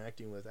they're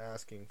interacting with,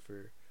 asking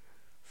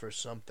for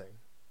something,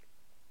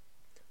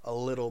 a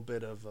little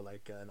bit of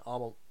an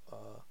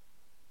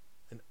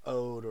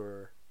ode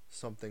or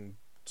something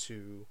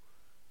to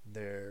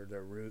their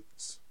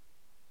roots.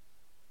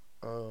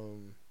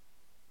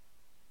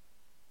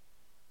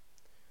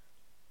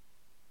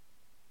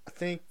 I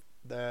think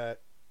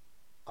that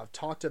I've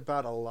talked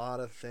about a lot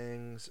of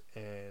things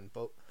and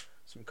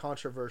some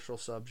controversial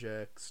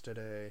subjects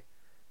today,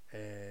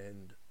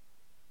 and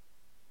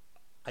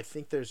I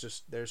think there's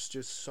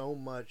just so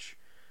much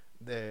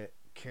that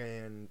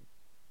can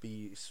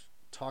be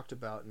talked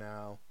about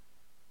now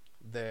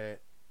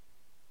that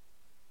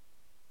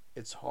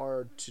it's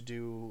hard to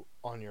do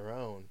on your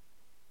own.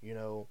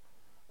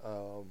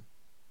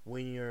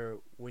 When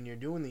you're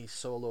doing these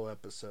solo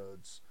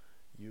episodes,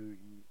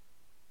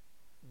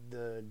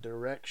 the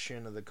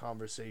direction of the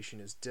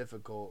conversation is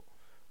difficult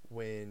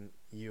when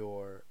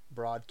you're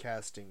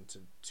broadcasting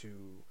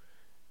to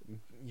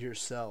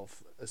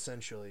yourself,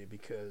 essentially,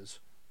 because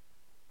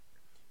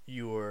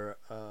you're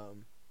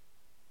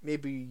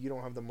maybe you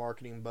don't have the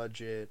marketing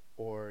budget,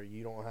 or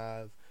you don't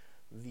have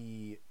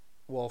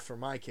for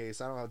my case,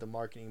 I don't have the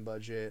marketing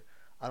budget.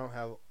 I don't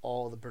have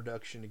all the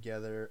production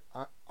together.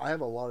 I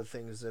have a lot of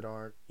things that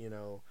aren't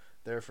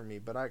there for me,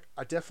 but I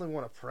definitely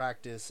want to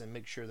practice and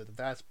make sure that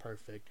that's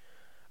perfect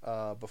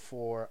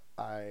before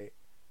I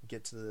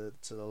get to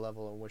the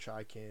level in which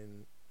I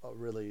can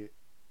really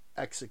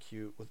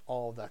execute with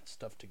all that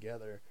stuff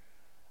together.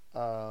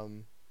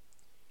 And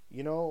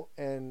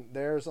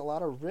there's a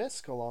lot of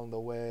risk along the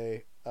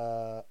way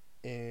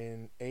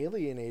in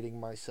alienating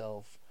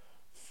myself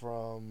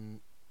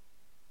from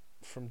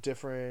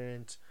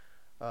different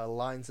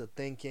lines of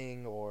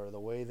thinking, or the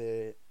way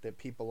that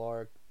people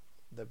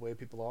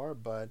are,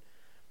 but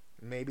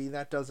maybe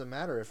that doesn't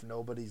matter if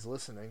nobody's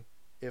listening.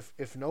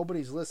 If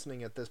nobody's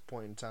listening at this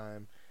point in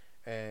time,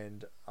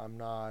 and I'm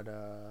not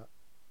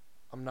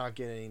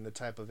getting the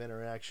type of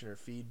interaction or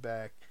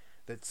feedback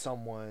that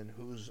someone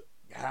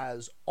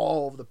has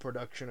all of the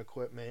production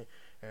equipment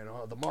and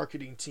all the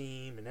marketing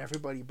team and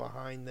everybody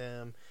behind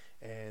them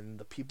and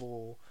the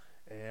people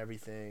and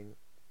everything,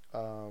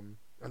 and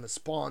the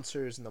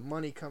sponsors and the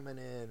money coming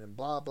in and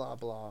blah blah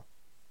blah,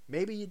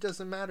 maybe it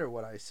doesn't matter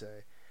what I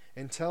say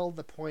until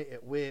the point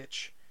at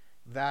which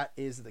that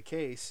is the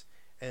case.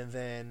 And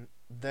then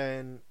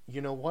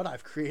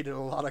I've created a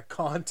lot of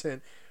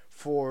content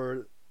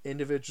for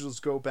individuals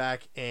to go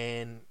back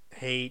and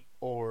hate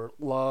or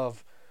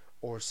love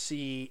or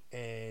see,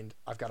 and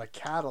I've got a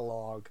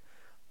catalog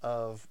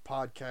of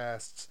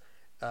podcasts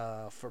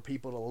for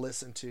people to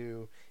listen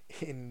to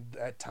in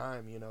that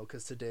time,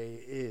 because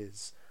today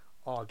is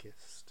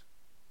August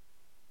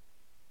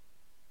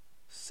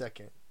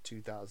 2nd,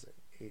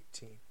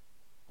 2018.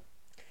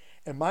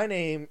 And my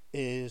name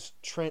is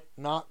Trent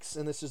Knox,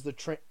 and this is the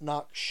Trent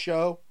Knox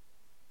Show.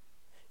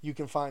 You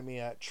can find me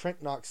at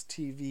Trent Knox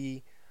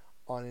TV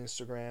on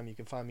Instagram. You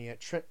can find me at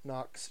Trent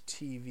Knox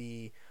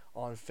TV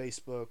on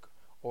Facebook,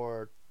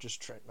 or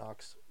just Trent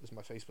Knox is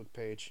my Facebook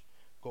page.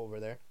 Go over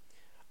there.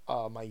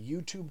 My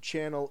YouTube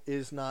channel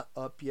is not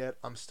up yet.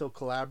 I'm still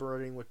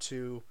collaborating with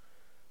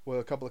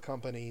a couple of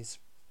companies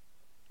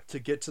to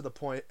get to the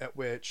point at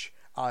which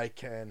I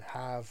can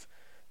have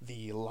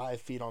the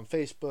live feed on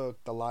Facebook,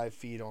 the live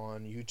feed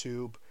on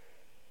YouTube,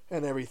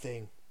 and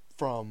everything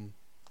from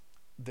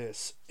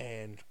this,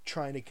 and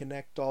trying to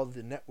connect all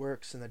the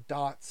networks and the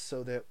dots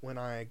so that when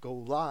I go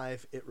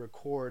live it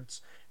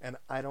records and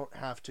I don't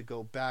have to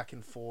go back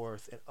and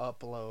forth and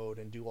upload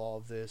and do all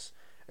of this,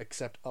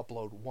 except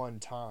upload one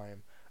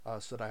time,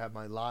 so that I have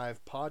my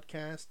live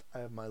podcast, I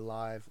have my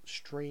live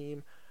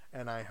stream,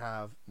 and I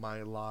have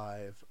my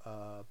live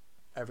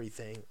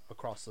everything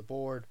across the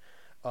board.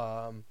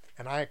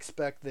 And I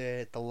expect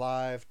that the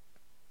live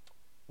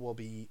will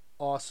be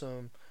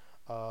awesome.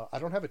 I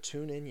don't have a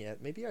TuneIn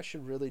yet. Maybe I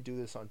should really do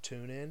this on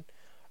TuneIn.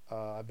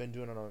 I've been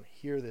doing it on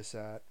Hear This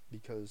At,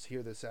 because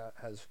Hear This At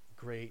has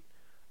great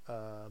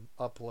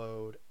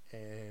upload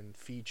and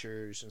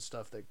features and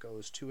stuff that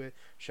goes to it.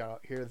 Shout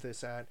out Hear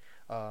This At.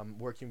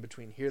 Working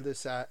between Hear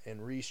This At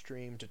and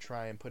Restream to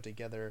try and put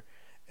together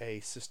a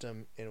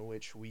system in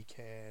which we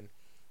can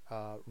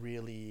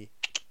really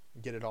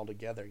get it all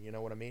together. You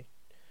know what I mean?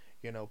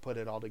 Put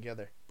it all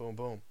together. Boom,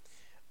 boom.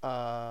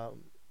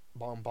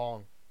 Bong,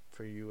 bong.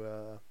 For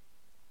you,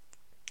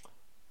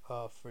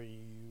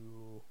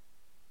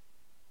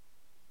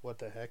 what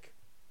the heck?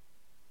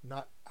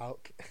 Not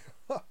out.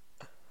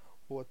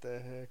 What the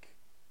heck?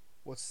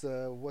 What's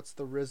the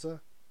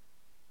RZA?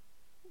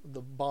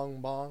 The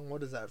bong bong.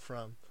 What is that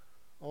from?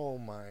 Oh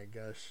my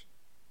gosh.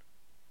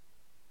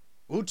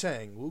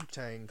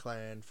 Wu-Tang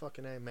Clan.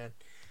 Fucking A, man.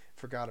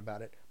 Forgot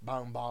about it.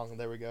 Bong bong.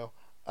 There we go.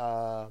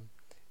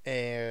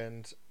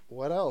 And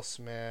what else,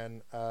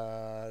 man?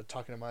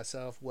 Talking to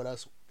myself. What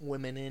else?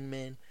 Women in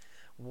men.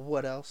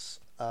 What else?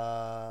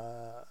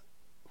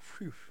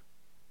 Whew.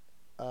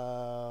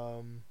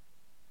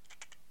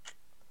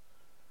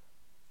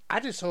 I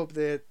just hope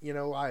that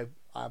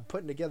I'm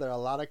putting together a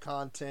lot of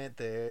content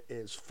that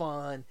is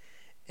fun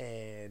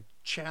and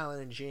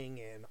challenging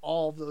and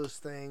all of those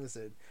things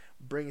that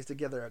brings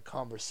together a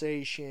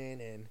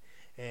conversation,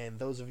 and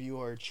those of you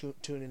who are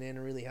tuning in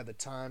and really have the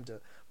time to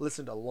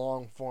listen to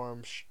long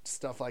form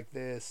stuff like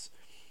this,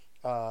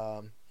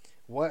 I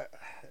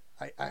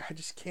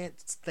just can't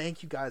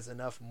thank you guys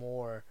enough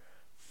more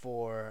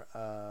for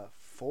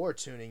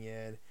tuning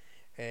in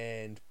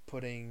and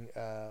putting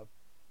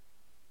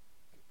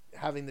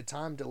having the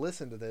time to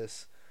listen to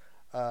this.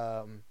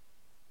 And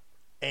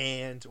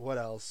what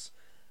else?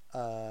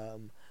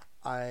 Like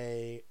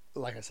I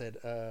said,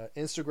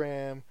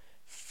 Instagram,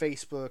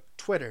 Facebook,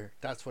 Twitter.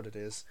 That's what it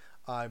is.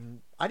 I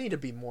need to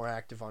be more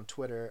active on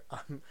Twitter.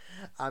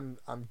 I'm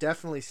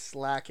definitely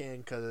slacking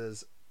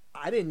because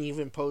I didn't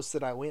even post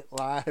that I went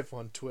live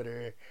on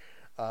Twitter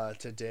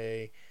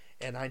today,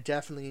 and I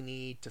definitely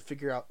need to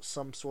figure out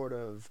some sort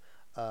of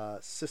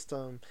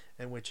system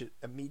in which it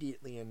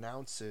immediately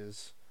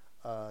announces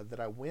that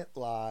I went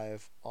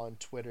live on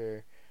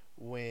Twitter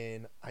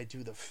when I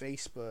do the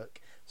Facebook,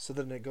 so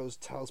then it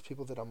tells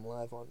people that I'm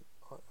live on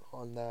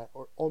that,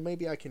 or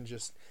maybe I can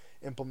just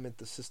implement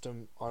the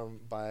system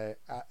by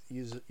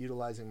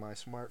utilizing my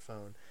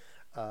smartphone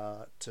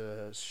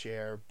to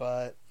share.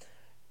 But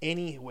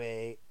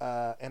anyway,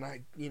 and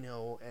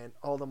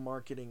all the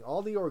marketing,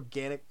 all the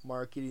organic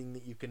marketing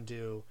that you can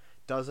do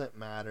doesn't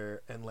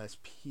matter unless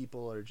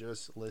people are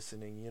just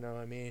listening, you know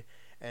what I mean,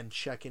 and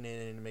checking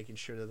in and making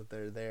sure that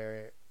they're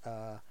there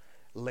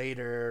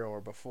later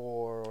or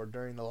before or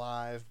during the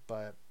live.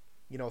 But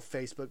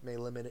Facebook may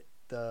limit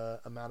the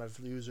amount of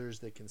users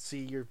that can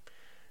see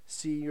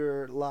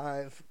your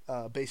live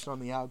based on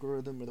the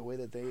algorithm or the way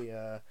that they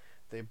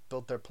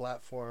built their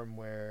platform,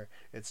 where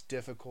it's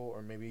difficult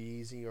or maybe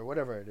easy or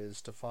whatever it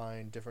is to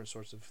find different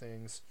sorts of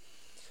things.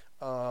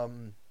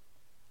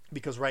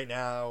 Because right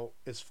now,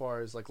 as far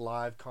as like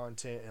live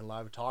content and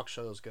live talk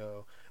shows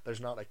go, there's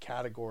not a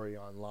category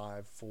on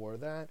live for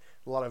that.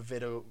 A lot of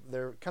video,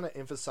 they're kind of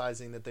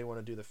emphasizing that they want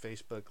to do the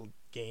Facebook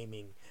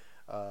gaming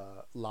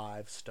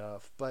live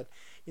stuff. But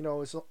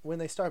when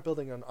they start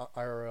building an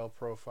IRL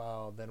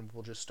profile, then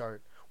we'll just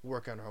start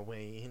working our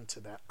way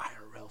into that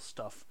IRL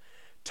stuff.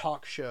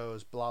 Talk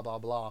shows, blah blah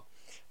blah.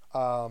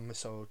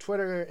 So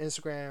Twitter,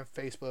 Instagram,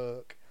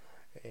 Facebook,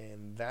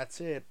 and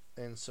that's it.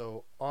 And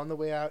so on the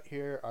way out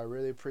here, I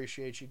really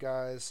appreciate you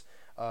guys.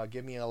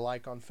 Give me a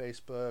like on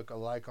Facebook, a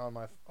like on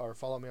or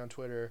follow me on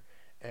Twitter,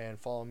 and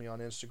follow me on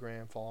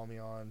Instagram, follow me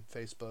on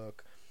Facebook.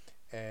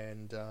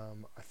 And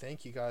I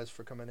thank you guys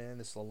for coming in.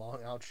 This is a long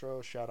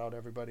outro. Shout out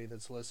everybody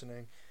that's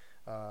listening.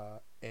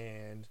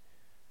 And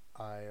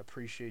I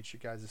appreciate you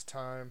guys'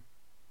 time.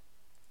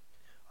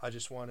 I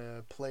just want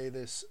to play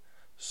this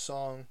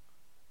song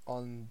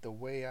on the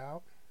way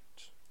out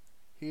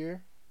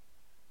here.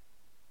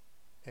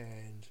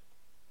 And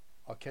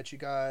I'll catch you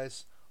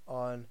guys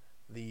on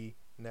the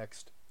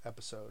next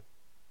episode.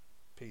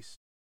 Peace.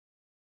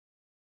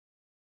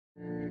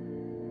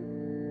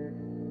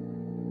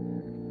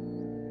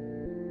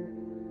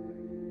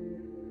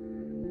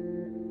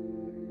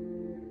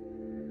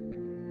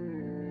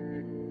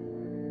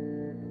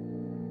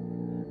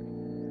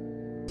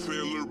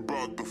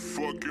 about the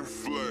fucking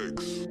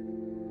flex.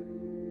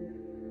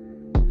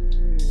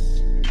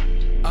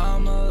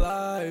 I'm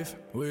alive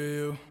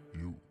with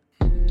you.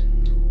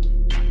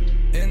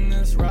 In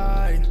this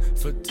ride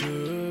for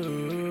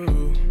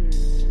two.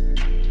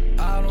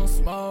 I don't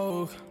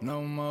smoke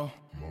no more.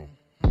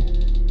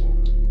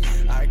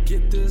 I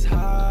get this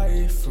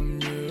high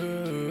from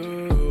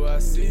you. I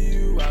see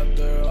you out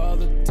there all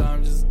the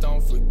time, just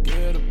don't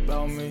forget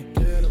about me.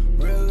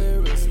 Really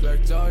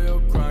respect all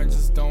your grind,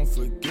 just don't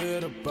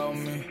forget about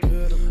me.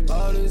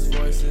 All these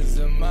voices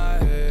in my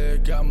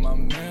head got my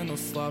mental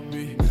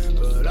sloppy,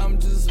 but I'm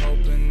just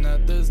hoping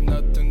that there's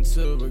nothing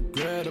to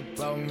regret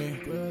about me.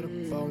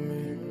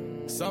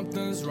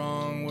 Something's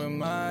wrong with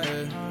my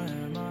head.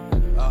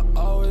 I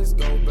always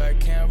go back,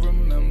 can't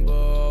remember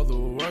all the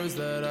words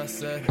that I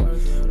said.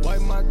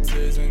 Wipe my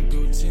tears in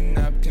Gucci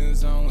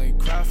napkins, only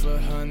cry for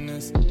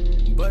hundreds.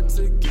 But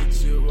to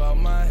get you out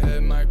my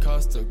head might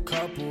cost a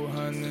couple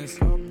hundreds.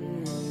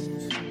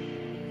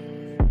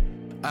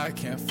 I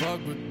can't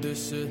fuck with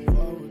this shit.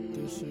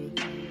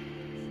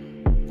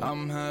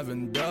 I'm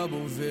having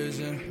double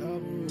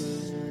vision.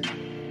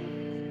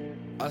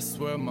 I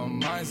swear my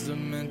mind's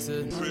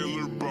demented.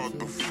 Taylor about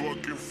the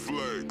fucking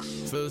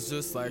flex. Feels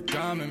just like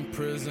I'm in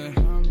prison.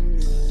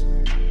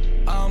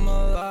 I'm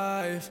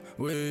alive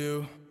with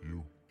you.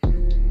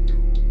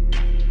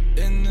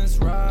 In this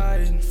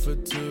ride for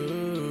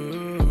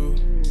two.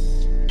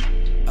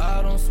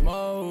 I don't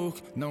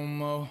smoke no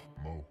more.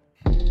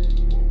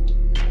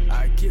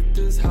 I get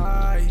this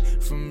high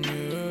from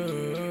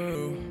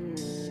you.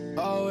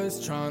 Always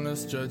tryna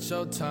stretch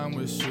your time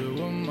with you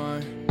and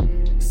mine.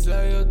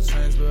 Say your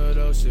change, but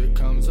oh shit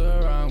comes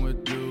around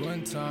with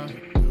doing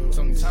time.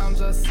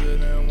 Sometimes I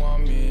sit and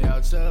want me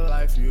out your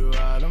life, you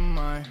out of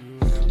mine.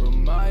 But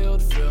my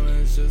old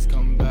feelings just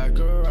come back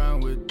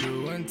around with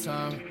doing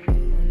time.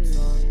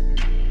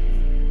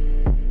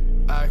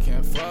 I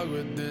can't fuck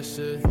with this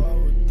shit.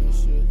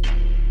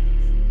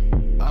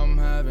 I'm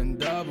having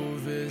double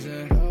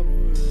vision.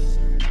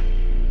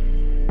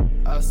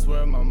 I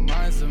swear my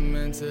mind's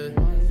demented.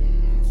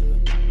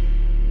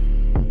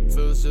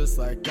 Feels just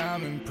like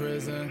I'm in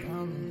prison.